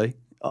on really.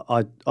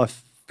 I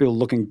feel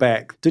looking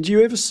back. Did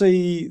you ever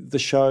see the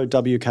show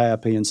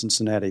WKRP in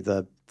Cincinnati,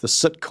 the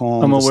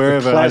sitcom? I'm aware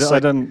of it. I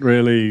didn't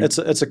really. It's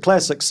a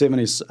classic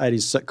 70s,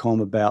 80s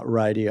sitcom about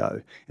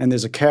radio. And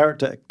there's a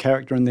character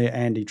in there,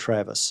 Andy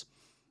Travis,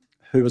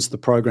 who was the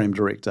program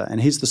director.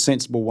 And he's the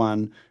sensible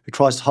one who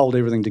tries to hold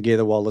everything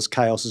together while this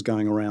chaos is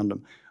going around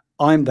him.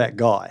 I'm that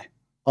guy.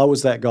 I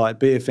was that guy at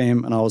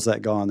BFM and I was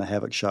that guy on the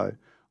Havoc show.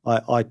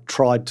 I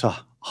tried to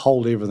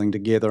hold everything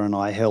together and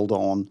I held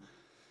on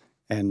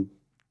and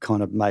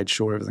kind of made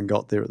sure everything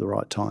got there at the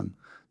right time.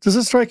 Does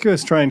it strike you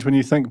as strange when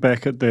you think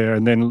back at there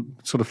and then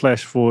sort of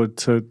flash forward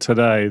to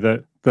today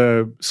that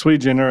the sui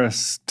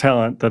generis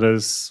talent that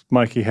is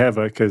Mikey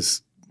Havoc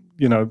is,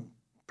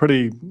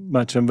 pretty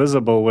much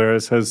invisible,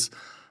 whereas his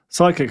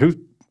sidekick, who's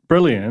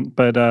brilliant,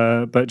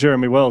 but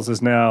Jeremy Wells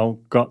has now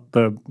got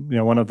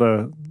one of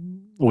the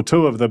or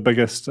two of the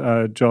biggest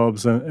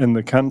jobs in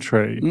the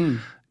country. Mm.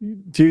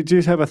 Do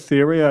you have a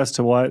theory as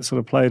to why it sort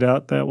of played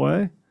out that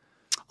way?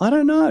 I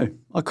don't know.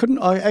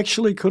 I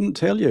actually couldn't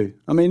tell you.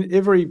 I mean,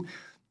 every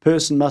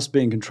person must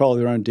be in control of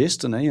their own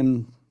destiny,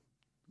 and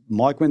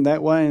Mike went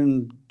that way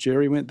and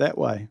Jerry went that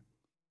way.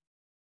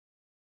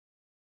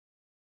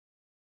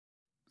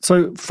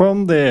 So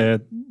from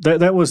there,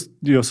 that was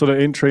your sort of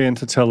entry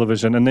into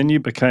television, and then you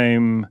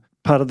became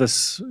part of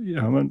this,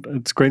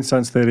 it's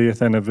Greenstone's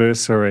 30th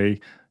anniversary.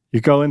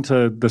 You go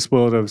into this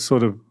world of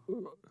sort of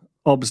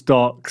obs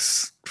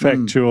docs,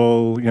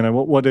 factual,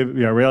 whatever,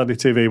 reality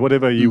TV,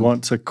 whatever you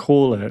want to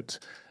call it.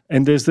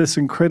 And there's this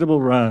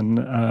incredible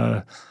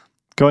run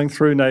going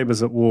through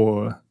Neighbours at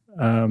War,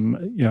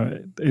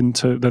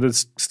 into that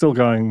it's still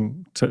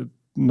going to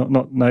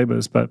not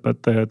Neighbours, but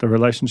the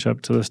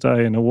relationship to this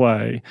day in a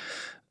way.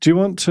 Do you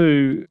want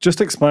to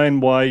just explain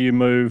why you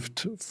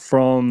moved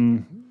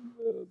from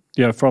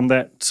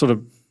that sort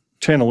of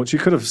channel, which you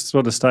could have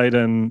sort of stayed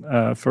in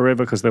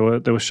forever because there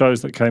were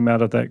shows that came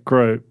out of that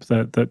group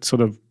that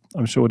sort of,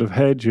 I'm sure, would have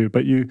had you,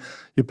 but you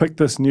picked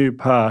this new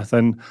path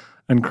and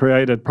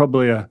created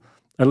probably at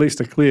least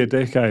a clear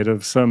decade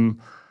of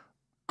some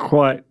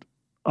quite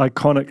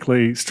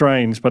iconically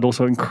strange but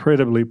also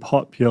incredibly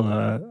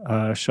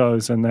popular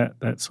shows in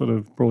that sort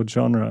of broad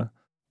genre.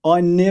 I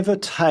never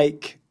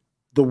take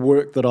the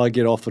work that I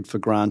get offered for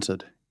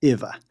granted,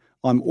 ever.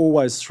 I'm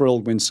always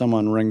thrilled when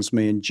someone rings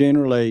me, and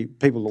generally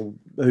people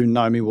who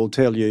know me will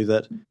tell you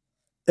that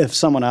if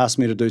someone asks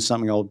me to do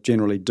something, I'll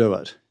generally do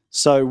it.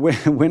 So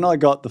when I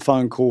got the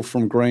phone call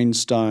from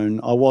Greenstone,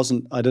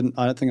 I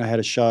don't think I had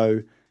a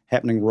show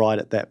happening right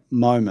at that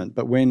moment.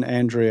 But when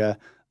Andrea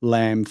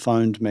Lamb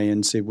phoned me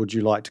and said, would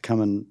you like to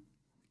come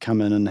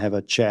in and have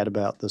a chat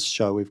about this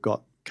show we've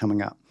got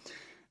coming up?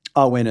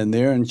 I went in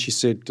there and she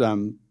said,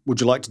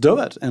 would you like to do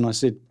it? And I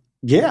said,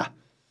 yeah.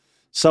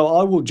 So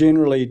I will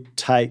generally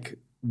take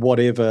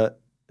whatever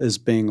is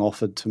being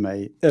offered to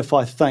me if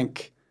I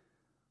think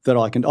that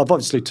I can. I've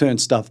obviously turned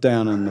stuff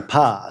down in the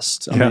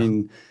past. I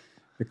mean,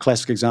 a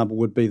classic example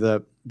would be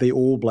the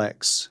All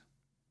Blacks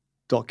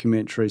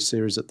documentary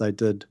series that they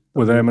did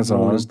with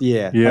Amazon.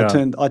 Yeah.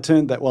 I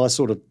turned that. Well, I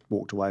sort of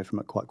walked away from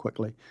it quite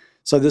quickly.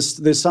 So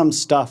there's some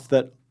stuff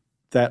that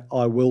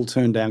I will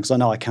turn down because I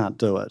know I can't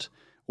do it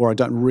or I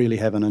don't really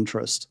have an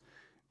interest.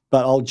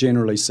 But I'll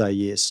generally say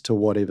yes to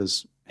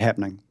whatever's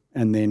happening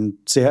and then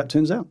see how it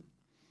turns out.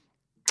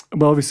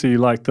 Well, obviously you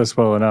like this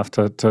well enough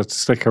to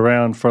stick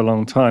around for a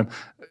long time.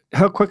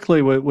 How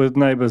quickly with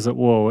Neighbours at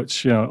War,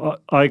 which,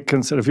 I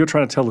consider, if you're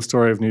trying to tell the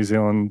story of New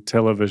Zealand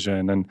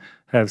television and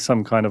have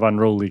some kind of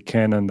unruly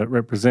canon that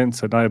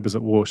represents it, Neighbours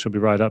at War should be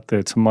right up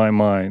there to my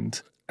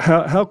mind.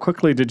 How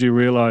quickly did you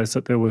realise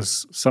that there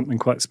was something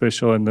quite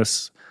special in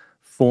this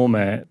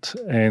format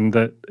and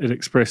that it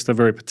expressed a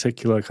very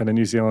particular kind of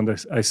New Zealand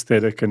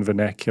aesthetic and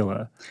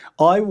vernacular?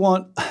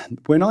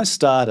 When I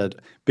started,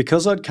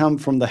 because I'd come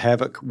from the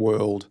Havoc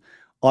world,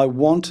 I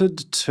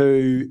wanted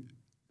to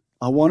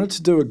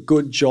do a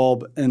good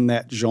job in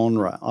that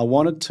genre. I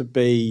wanted to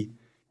be,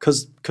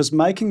 because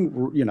making,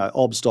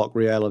 obstock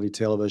reality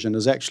television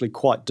is actually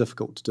quite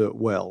difficult to do it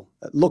well.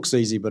 It looks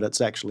easy, but it's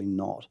actually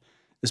not,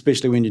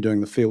 especially when you're doing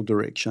the field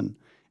direction.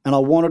 And I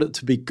wanted it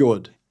to be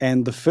good.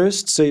 And the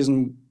first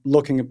season,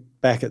 looking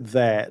back at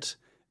that,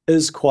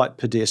 is quite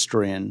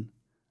pedestrian.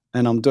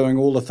 And I'm doing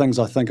all the things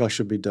I think I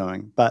should be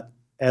doing. But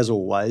as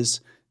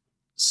always,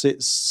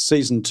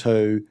 season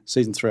 2,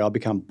 season 3, I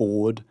become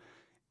bored,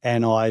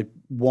 and I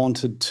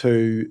wanted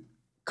to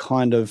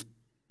kind of,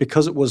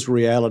 because it was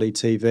reality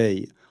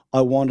TV,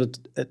 I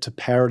wanted it to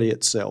parody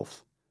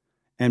itself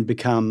and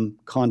become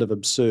kind of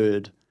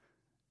absurd.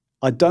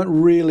 I don't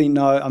really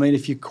know. I mean,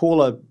 if you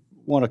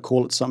want to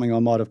call it something, I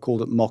might have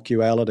called it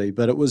mockuality,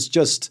 but it was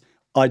just,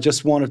 I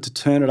just wanted to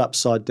turn it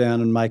upside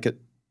down and make it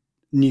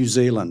New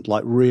Zealand,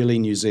 like really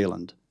New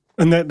Zealand.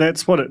 And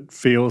that's what it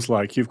feels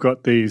like. You've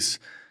got these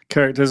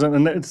characters,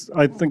 and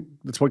I think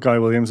that's what Guy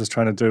Williams is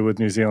trying to do with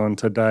New Zealand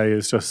today,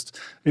 is just,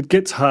 it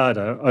gets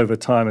harder over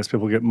time as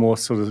people get more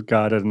sort of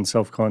guarded and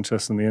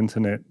self-conscious, and the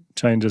internet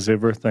changes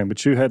everything.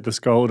 But you had this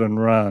golden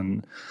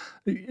run.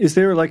 Is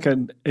there like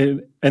and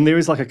there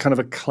is like a kind of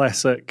a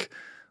classic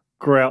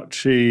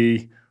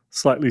grouchy,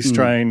 slightly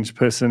strange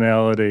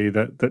personality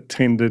that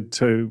tended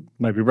to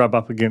maybe rub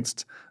up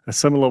against a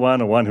similar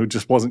one, or one who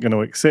just wasn't going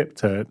to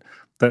accept it,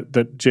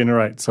 that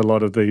generates a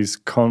lot of these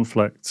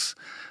conflicts.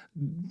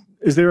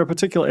 Is there a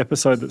particular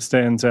episode that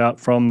stands out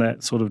from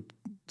that sort of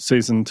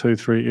season 2,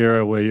 3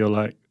 era where you're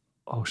like,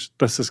 oh,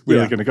 this is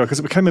really going to go? Because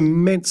it became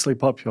immensely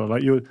popular.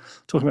 Like you were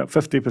talking about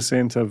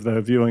 50% of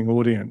the viewing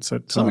audience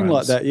at something times.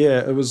 like that. Yeah,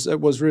 it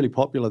was really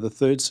popular. The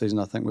 3rd season,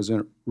 I think,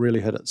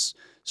 really hit its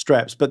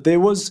straps. But there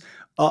was,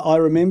 I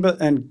remember,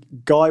 and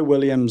Guy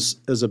Williams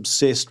was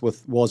obsessed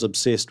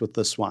with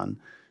this one.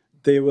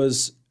 There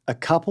was a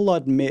couple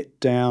I'd met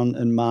down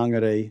in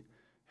Mangere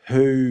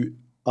who,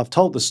 I've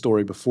told this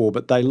story before,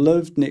 but they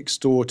lived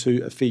next door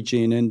to a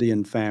Fijian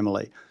Indian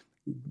family.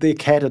 Their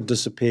cat had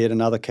disappeared,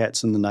 and other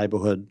cats in the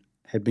neighbourhood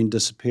had been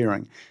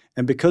disappearing.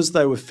 And because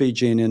they were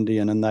Fijian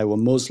Indian and they were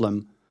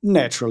Muslim,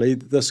 naturally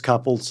this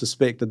couple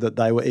suspected that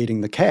they were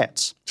eating the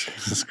cats.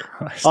 Jesus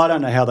Christ. I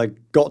don't know how they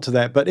got to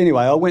that. But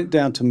anyway, I went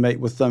down to meet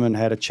with them and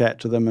had a chat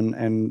to them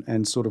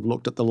and sort of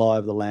looked at the lie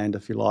of the land,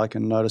 if you like,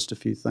 and noticed a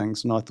few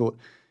things. And I thought,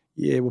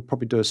 yeah, we'll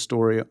probably do a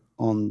story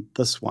on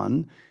this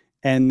one.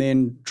 And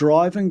then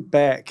driving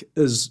back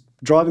to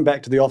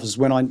the office,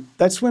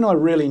 that's when I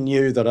really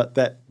knew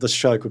that the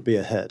show could be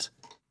a hit,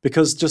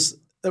 because just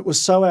it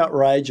was so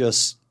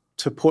outrageous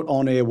to put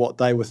on air what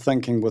they were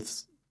thinking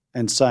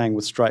and saying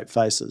with straight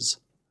faces.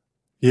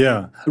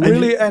 Yeah.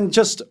 Really, and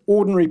just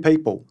ordinary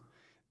people.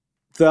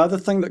 The other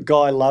thing that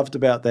Guy loved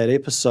about that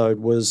episode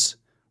was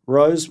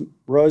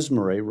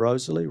Rosemary,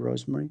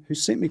 who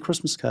sent me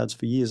Christmas cards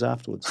for years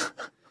afterwards.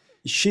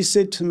 She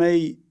said to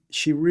me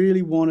she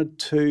really wanted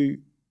to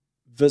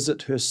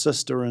visit her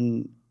sister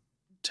in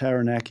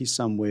Taranaki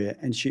somewhere,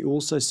 and she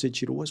also said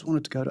she'd always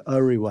wanted to go to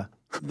Orewa.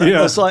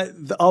 I was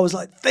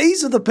like,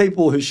 these are the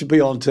people who should be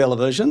on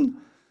television.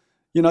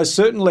 You know,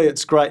 certainly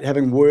it's great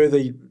having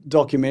worthy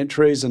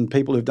documentaries and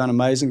people who've done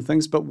amazing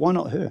things, but why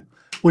not her?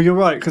 Well, you're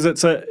right, because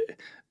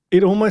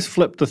it almost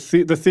flipped the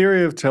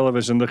theory of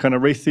television. The kind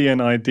of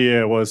Reithian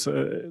idea was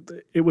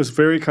it was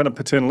very kind of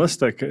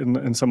paternalistic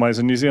in some ways,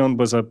 and New Zealand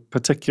was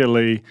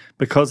particularly,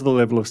 because of the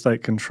level of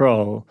state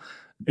control,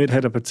 it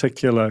had a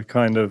particular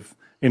kind of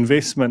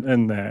investment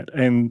in that.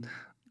 And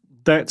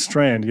that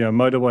strand,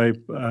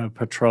 motorway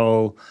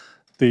patrol,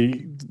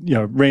 the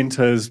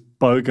renters,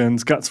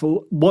 bogans,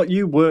 Gutsville, what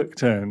you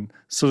worked in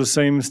sort of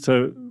seems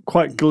to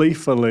quite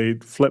gleefully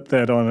flip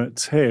that on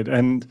its head.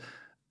 And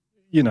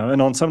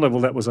and on some level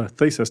that was a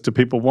thesis. Do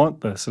people want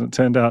this? And it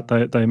turned out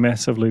they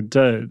massively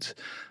did.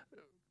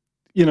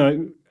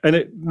 And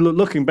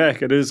looking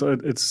back, it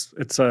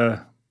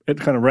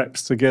kind of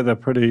wraps together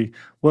pretty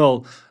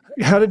well.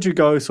 How did you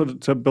go sort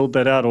of to build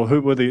that out, or who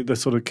were the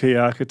sort of key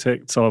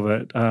architects of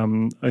it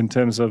in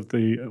terms of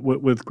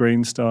with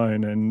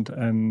Greenstone and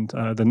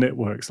the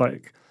networks?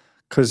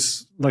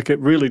 Because it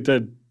really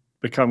did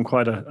become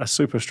quite a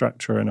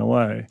superstructure in a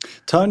way.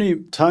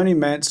 Tony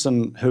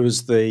Manson, who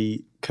was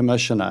the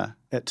commissioner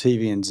at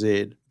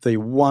TVNZ, the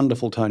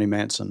wonderful Tony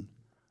Manson,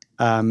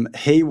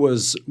 he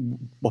was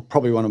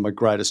probably one of my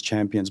greatest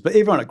champions. But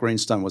everyone at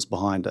Greenstone was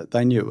behind it.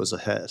 They knew it was a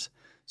hit.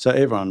 So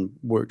everyone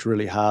worked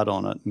really hard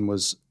on it and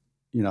was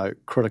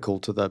critical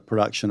to the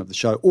production of the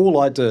show. All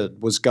I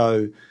did was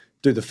go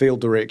do the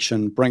field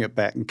direction, bring it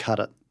back and cut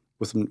it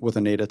with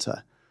an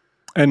editor.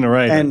 And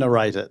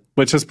narrate it.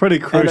 Which is pretty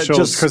crucial,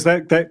 because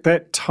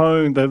that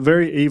tone, the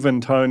very even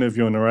tone of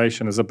your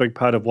narration is a big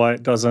part of why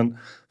it doesn't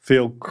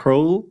feel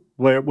cruel,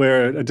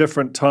 where a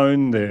different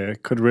tone there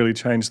could really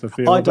change the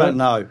feel. I don't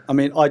know. I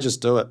mean, I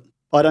just do it.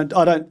 I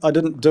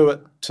didn't do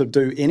it to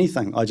do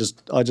anything. I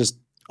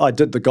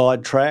did the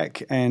guide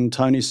track and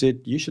Tony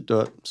said, you should do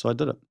it. So I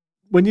did it.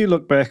 When you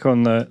look back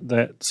on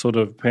that sort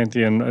of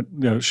pantheon,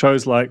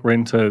 shows like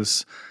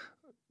Renters,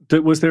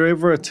 was there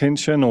ever a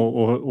tension,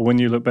 or when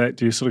you look back,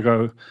 do you sort of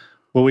go,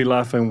 were we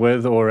laughing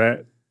with or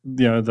at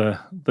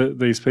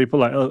these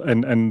people,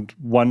 and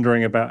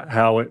wondering about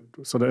how it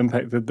sort of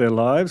impacted their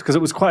lives? Because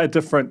it was quite a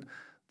different.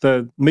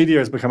 The media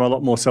has become a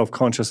lot more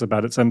self-conscious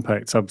about its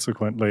impact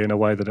subsequently in a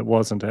way that it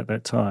wasn't at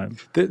that time.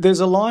 There's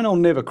a line I'll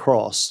never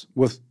cross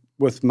with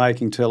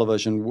making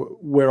television,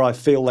 where I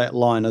feel that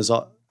line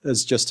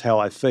is just how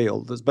I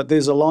feel. But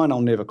there's a line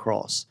I'll never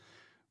cross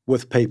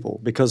with people,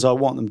 because I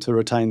want them to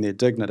retain their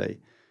dignity.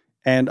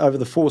 And over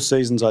the 4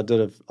 seasons I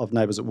did of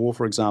Neighbours at War,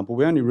 for example,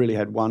 we only really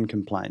had one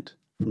complaint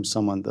from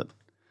someone that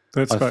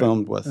I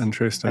filmed with.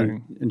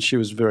 Interesting. And she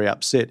was very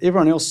upset.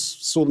 Everyone else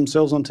saw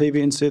themselves on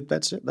TV and said,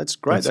 that's it, that's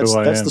great,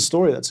 that's the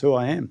story, that's who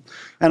I am.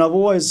 And I've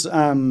always,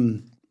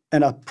 and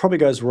it probably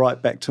goes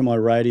right back to my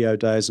radio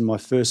days and my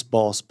first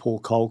boss, Paul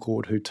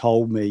Colcord, who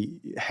told me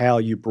how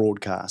you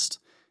broadcast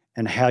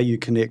and how you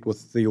connect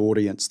with the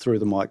audience through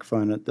the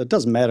microphone. It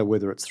doesn't matter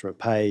whether it's through a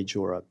page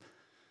or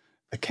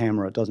a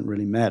camera, it doesn't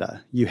really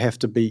matter. You have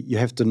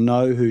to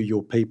know who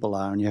your people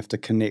are and you have to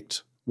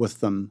connect with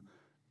them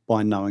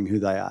by knowing who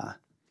they are.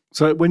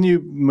 So when you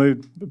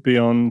moved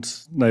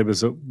beyond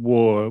Neighbours at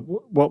War,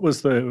 what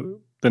was the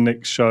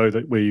next show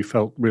where you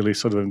felt really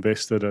sort of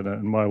invested in it,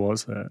 and why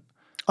was that?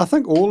 I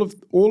think all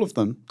of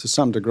them to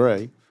some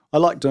degree. I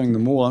like doing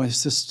them all. I mean,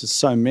 it's just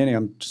so many.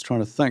 I'm just trying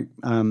to think.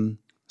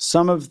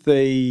 Some of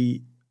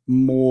the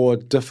more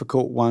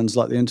difficult ones,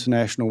 like the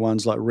international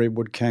ones, like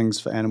Redwood Kings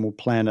for Animal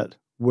Planet,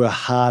 were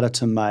harder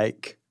to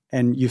make,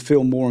 and you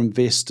feel more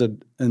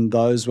invested in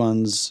those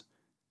ones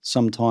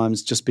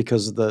sometimes just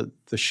because of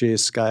the sheer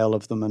scale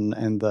of them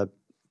and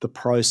the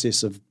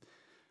process of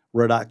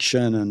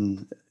reduction.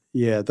 And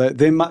yeah,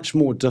 they're much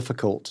more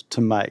difficult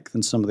to make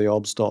than some of the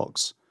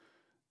obstocks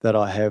that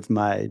I have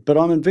made. But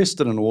I'm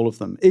invested in all of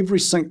them.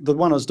 The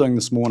one I was doing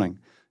this morning,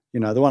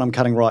 the one I'm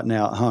cutting right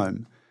now at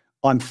home,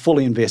 I'm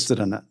fully invested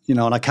in it, and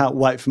I can't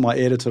wait for my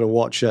editor to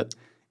watch it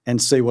and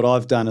see what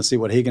I've done and see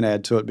what he can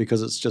add to it,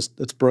 because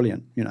it's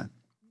brilliant,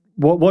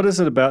 What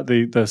is it about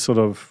the sort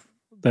of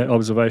that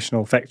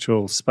observational,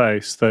 factual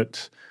space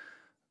that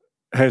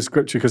has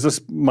gripped you? Because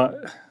this might,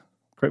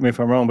 correct me if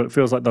I'm wrong, but it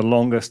feels like the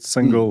longest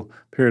single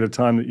period of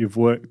time that you've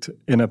worked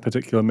in a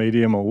particular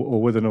medium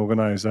or with an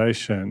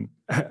organisation.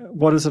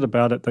 What is it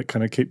about it that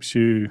kind of keeps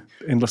you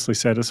endlessly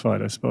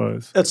satisfied, I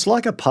suppose? It's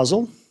like a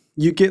puzzle.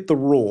 You get the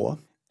raw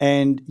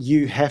and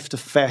you have to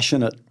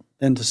fashion it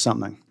into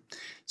something.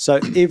 So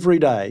every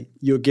day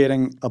you're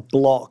getting a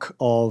block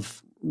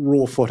of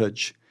raw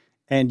footage,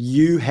 and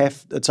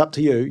it's up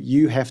to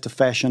you have to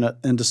fashion it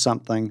into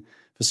something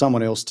for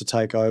someone else to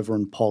take over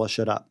and polish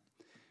it up.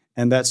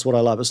 And that's what I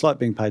love. It's like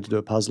being paid to do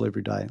a puzzle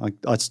every day.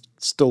 I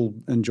still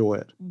enjoy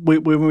it.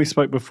 When we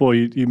spoke before,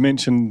 you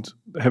mentioned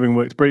having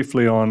worked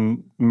briefly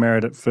on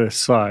Married at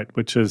First Sight,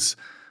 which is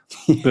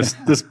this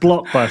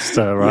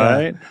blockbuster,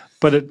 right? Yeah.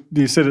 But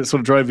you said it sort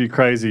of drove you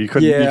crazy. You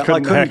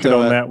couldn't hack it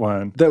on that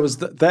one. There was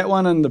that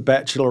one in The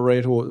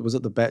Bachelorette, or was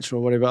it The Bachelor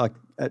or whatever,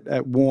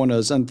 at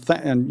Warner's. And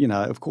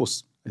of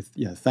course,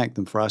 thank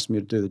them for asking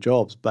me to do the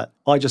jobs. But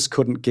I just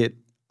couldn't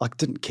I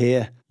didn't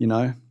care,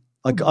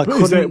 I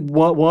couldn't.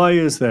 Why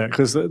is that?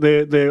 Because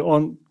they're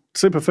on,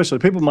 superficially,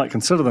 people might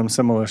consider them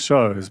similar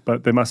shows,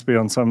 but they must be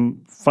on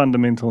some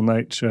fundamental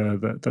nature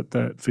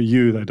that for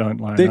you they don't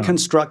line up. They're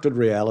constructed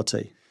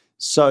reality.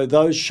 So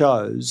those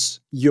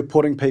shows, you're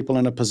putting people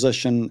in a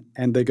position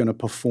and they're going to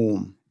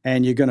perform,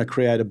 and you're going to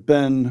create a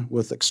bin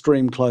with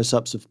extreme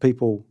close-ups of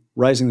people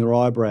raising their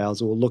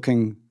eyebrows or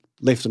looking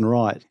left and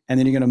right, and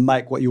then you're going to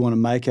make what you want to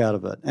make out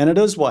of it. And it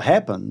is what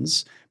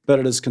happens, but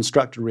it is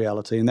constructed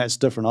reality, and that's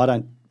different.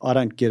 I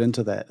don't get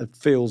into that. It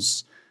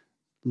feels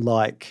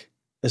like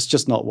it's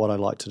just not what I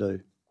like to do,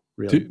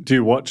 really. Do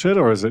you watch it,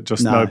 or is it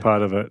just no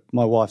part of it?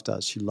 My wife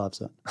does. She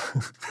loves it.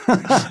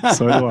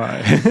 So do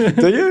I.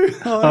 Do you?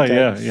 Oh,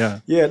 okay. Yeah.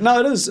 Yeah, no,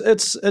 it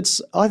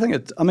is.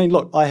 I mean,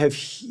 look, I have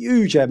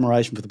huge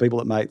admiration for the people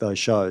that make those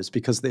shows,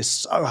 because they're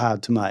so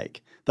hard to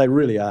make. They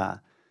really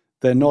are.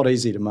 They're not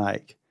easy to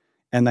make,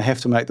 and they have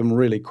to make them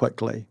really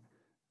quickly.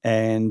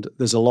 And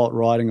there's a lot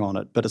riding on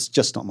it, but it's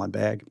just not my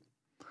bag.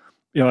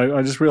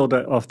 I just reeled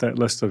off that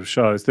list of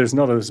shows. There's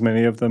not as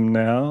many of them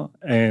now,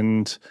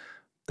 and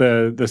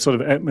the sort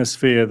of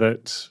atmosphere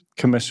that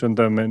commissioned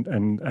them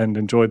and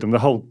enjoyed them, the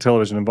whole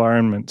television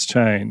environment's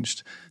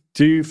changed.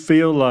 Do you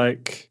feel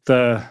like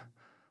but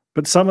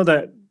some of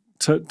that,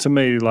 to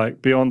me,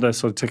 like beyond the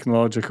sort of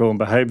technological and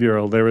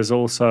behavioural, there is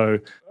also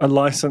a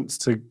license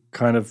to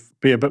kind of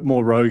be a bit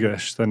more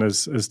roguish than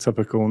is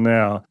typical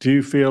now. Do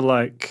you feel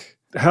like,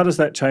 how does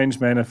that change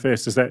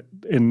manifest? Is that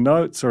in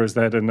notes, or is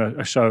that in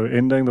a show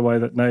ending the way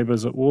that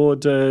Neighbours at War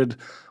did?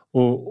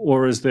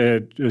 Or is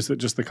it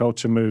just the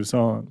culture moves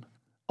on?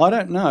 I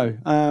don't know.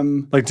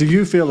 Do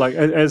you feel like,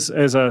 as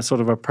a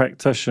sort of a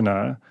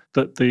practitioner,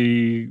 that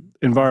the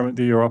environment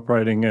that you're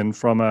operating in,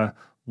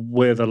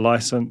 where the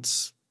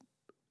license,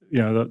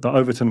 the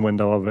Overton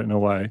window of it in a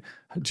way,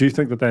 do you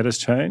think that has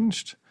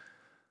changed?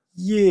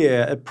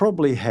 Yeah, it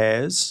probably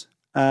has.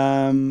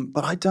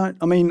 But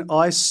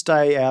I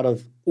stay out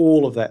of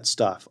all of that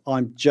stuff.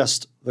 I'm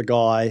just the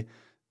guy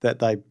that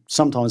they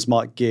sometimes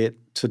might get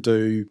to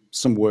do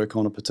some work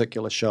on a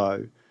particular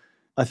show.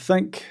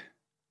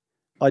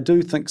 I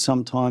do think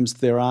sometimes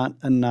there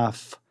aren't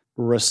enough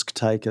risk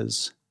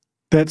takers.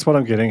 That's what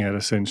I'm getting at,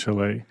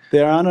 essentially.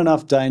 There aren't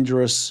enough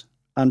dangerous,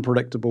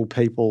 unpredictable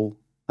people.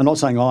 I'm not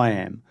saying I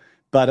am,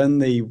 but in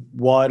the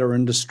wider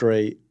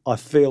industry, I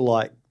feel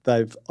like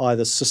they've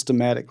either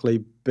systematically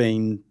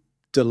been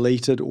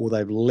deleted or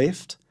they've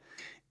left.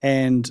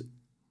 And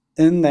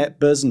in that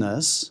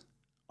business,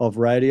 of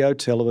radio,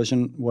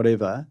 television,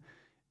 whatever,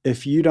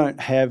 if you don't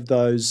have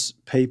those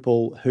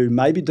people who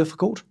may be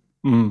difficult,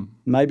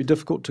 may be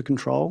difficult to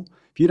control,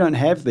 if you don't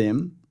have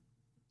them,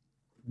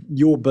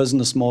 your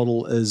business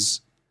model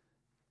is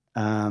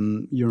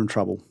you're in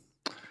trouble.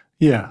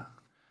 Yeah.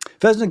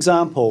 For as an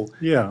example,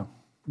 Yeah.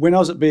 when I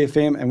was at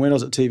BFM and when I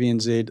was at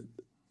TVNZ,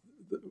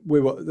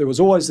 there was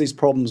always these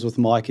problems with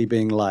Mikey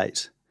being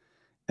late.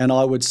 And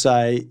I would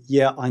say,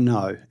 yeah, I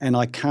know, and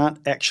I can't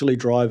actually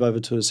drive over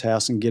to his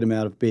house and get him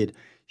out of bed.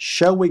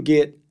 Shall we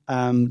get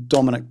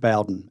Dominic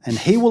Bowden? And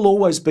he will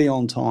always be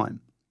on time.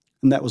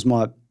 And that was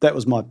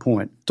my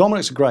point.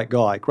 Dominic's a great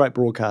guy, great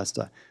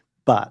broadcaster,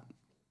 but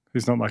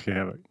Who's not Mikey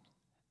Havoc?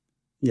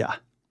 yeah,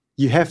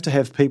 you have to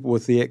have people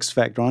with the X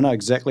factor. I know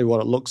exactly what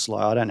it looks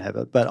like. I don't have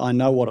it, but I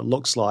know what it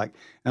looks like,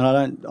 and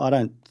I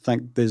don't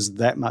think there's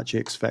that much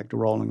X factor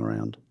rolling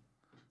around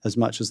as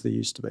much as there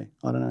used to be.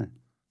 I don't know.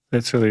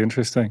 That's really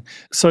interesting.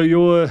 So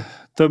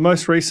the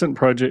most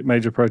recent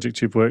major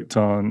project you've worked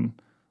on,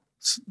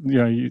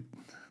 you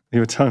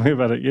were telling me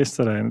about it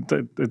yesterday, and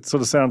it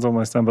sort of sounds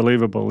almost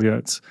unbelievable. Yeah,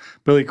 it's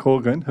Billy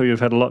Corgan, who you've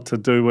had a lot to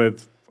do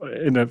with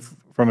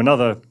from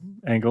another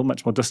angle,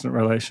 much more distant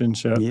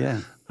relationship.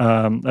 Yeah.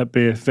 At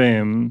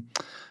BFM.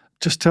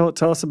 Just tell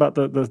us about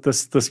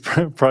this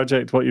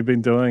project, what you've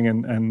been doing,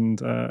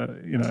 and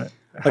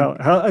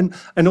how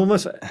and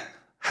almost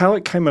how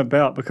it came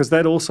about, because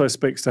that also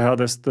speaks to how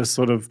this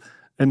sort of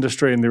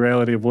industry and the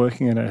reality of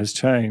working in it has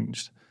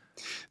changed.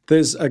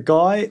 There's a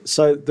guy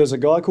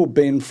called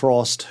Ben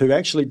Frost who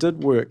actually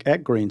did work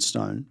at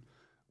Greenstone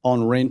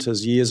on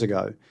Renters years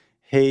ago.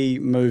 He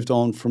moved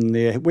on from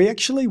there. We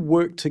actually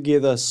worked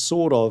together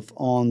sort of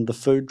on the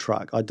food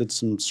truck. I did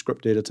some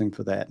script editing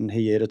for that, and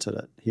he edited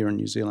it here in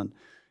New Zealand.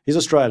 He's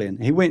Australian.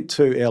 He went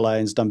to LA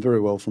and has done very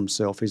well for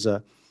himself. He's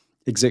a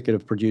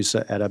executive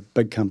producer at a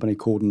big company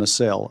called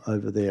Nacelle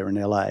over there in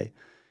LA.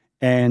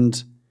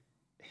 And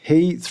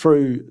he,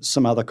 through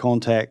some other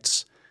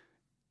contacts,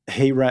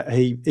 he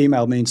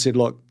emailed me and said,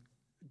 look,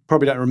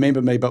 probably don't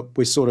remember me, but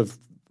we sort of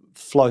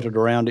floated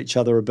around each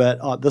other a bit.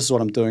 This is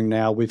what I'm doing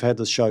now. We've had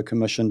this show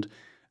commissioned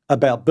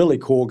about Billy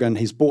Corgan.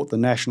 He's bought the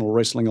National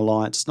Wrestling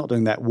Alliance. It's not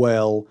doing that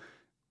well.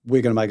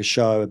 We're going to make a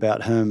show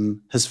about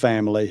him, his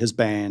family, his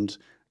band,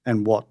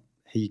 and what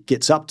he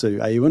gets up to.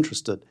 Are you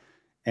interested?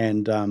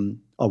 And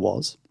I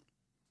was.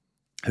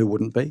 Who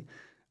wouldn't be?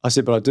 I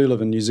said, but I do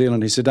live in New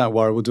Zealand. He said, don't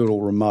worry, we'll do it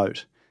all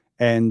remote.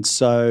 And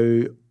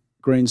so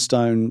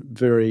Greenstone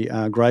very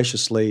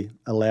graciously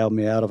allowed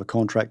me out of a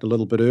contract a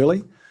little bit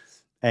early,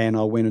 and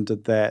I went and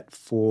did that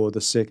for the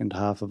second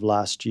half of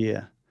last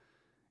year.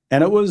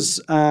 And it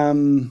was a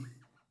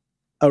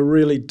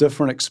really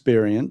different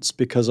experience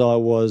because I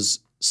was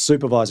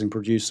supervising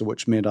producer,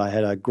 which meant I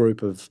had a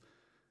group of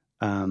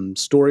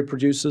story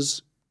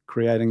producers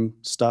creating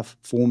stuff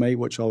for me,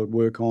 which I would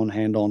work on,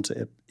 hand on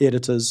to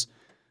editors,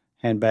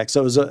 hand back.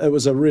 So it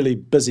was a really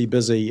busy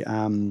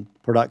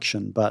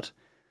production, but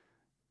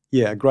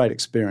yeah, a great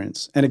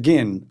experience. And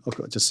again,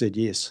 I just said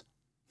yes.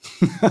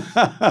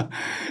 And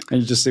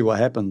you just see what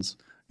happens.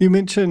 You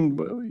mentioned,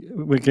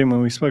 again,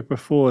 when we spoke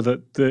before,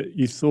 that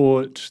you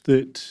thought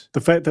that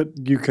the fact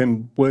that you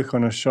can work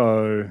on a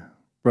show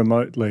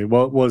remotely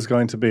was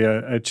going to be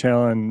a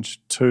challenge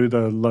to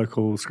the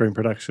local screen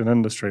production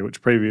industry,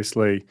 which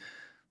previously,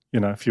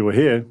 if you were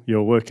here,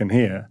 you're working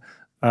here.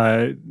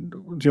 Do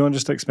you want to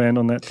just expand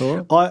on that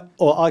thought?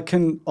 I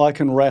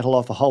can rattle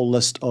off a whole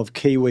list of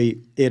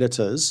Kiwi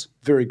editors,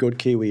 very good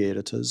Kiwi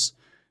editors,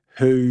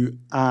 who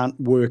aren't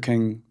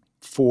working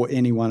for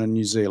anyone in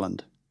New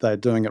Zealand. They're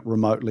doing it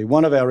remotely.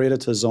 One of our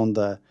editors on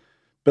the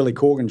Billy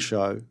Corgan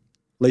show,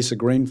 Lisa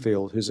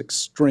Greenfield, who's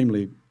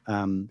extremely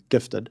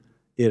gifted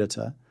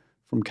editor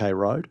from K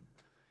Road,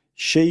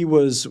 she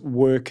was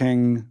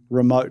working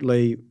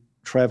remotely,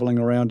 travelling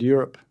around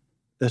Europe,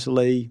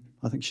 Italy.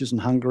 I think she was in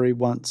Hungary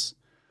once.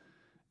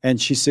 And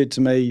she said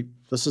to me,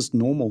 this is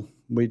normal.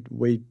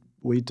 We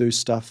do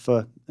stuff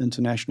for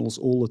internationals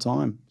all the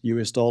time,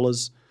 US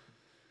dollars.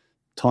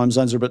 Time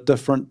zones are a bit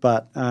different,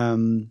 but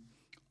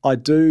I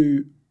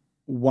do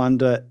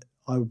wonder,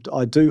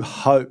 I do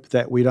hope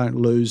that we don't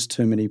lose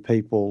too many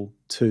people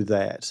to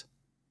that,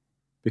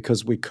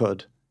 because we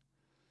could.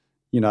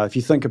 If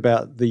you think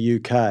about the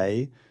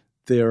UK,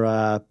 there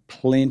are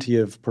plenty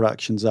of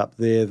productions up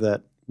there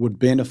that would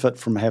benefit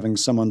from having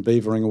someone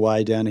beavering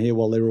away down here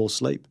while they're all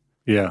asleep.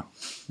 Yeah,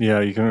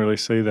 you can really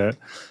see that.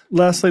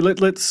 Lastly,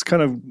 let's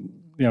kind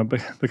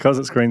of, because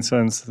it's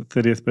Greenstone's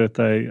 30th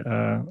birthday,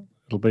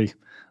 it'll be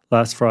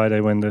last Friday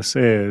when this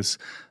airs.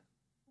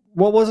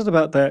 What was it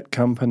about that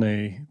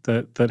company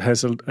that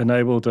has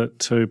enabled it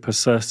to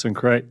persist and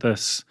create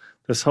this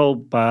whole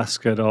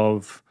basket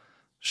of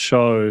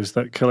shows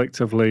that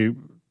collectively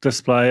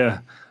display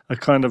a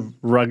kind of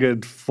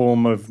rugged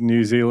form of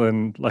New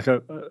Zealand, like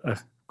a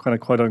kind of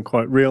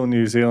quote-unquote real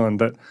New Zealand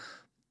that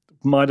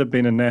might have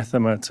been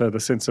anathema to the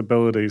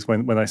sensibilities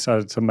when they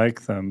started to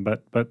make them,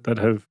 but that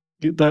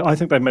I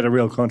think they've made a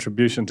real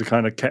contribution to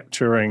kind of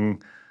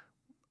capturing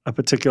a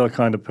particular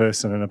kind of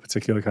person in a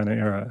particular kind of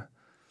era.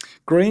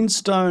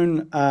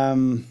 Greenstone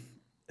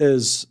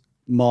is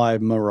my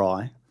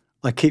marae.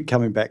 I keep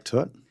coming back to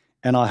it,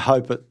 and I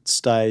hope it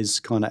stays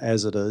kind of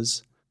as it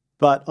is.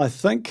 But I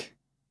think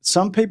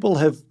some people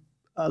have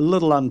a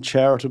little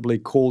uncharitably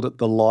called it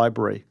the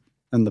library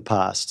in the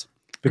past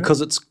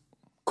because it's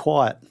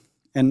quiet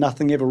and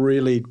nothing ever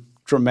really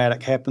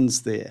dramatic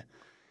happens there.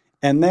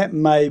 And that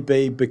may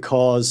be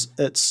because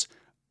it's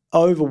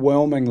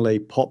overwhelmingly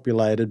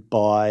populated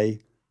by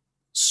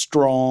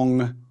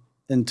strong,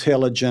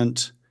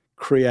 intelligent,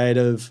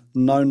 creative,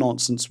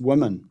 no-nonsense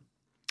women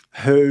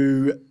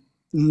who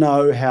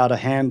know how to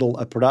handle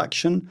a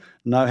production,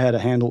 know how to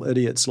handle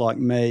idiots like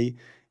me,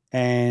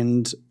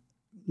 and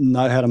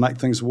know how to make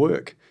things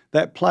work.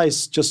 That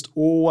place just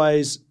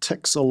always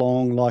ticks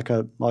along like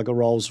a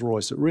Rolls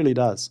Royce. It really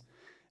does.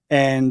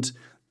 And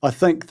I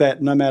think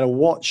that no matter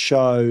what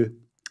show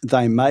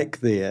they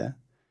make there,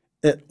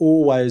 it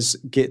always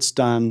gets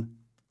done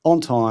on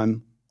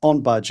time,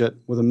 on budget,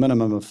 with a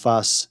minimum of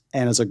fuss,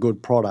 and is a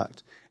good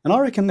product. And I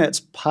reckon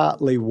that's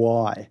partly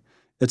why.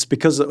 It's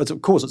because of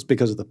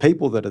the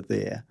people that are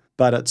there,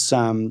 but it's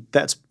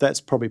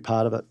that's probably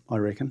part of it, I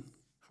reckon.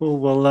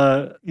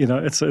 Well,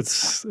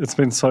 it's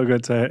been so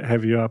good to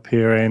have you up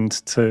here and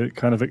to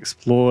kind of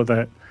explore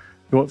that.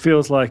 What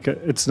feels like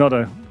it's not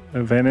a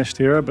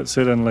vanished era, but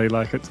certainly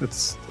like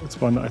it's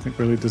one that I think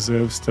really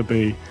deserves to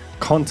be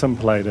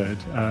contemplated,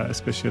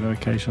 especially on an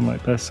occasion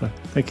like this. So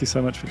thank you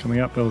so much for coming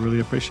up, Bill. Really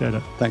appreciate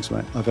it. Thanks,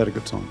 mate. I've had a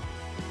good time.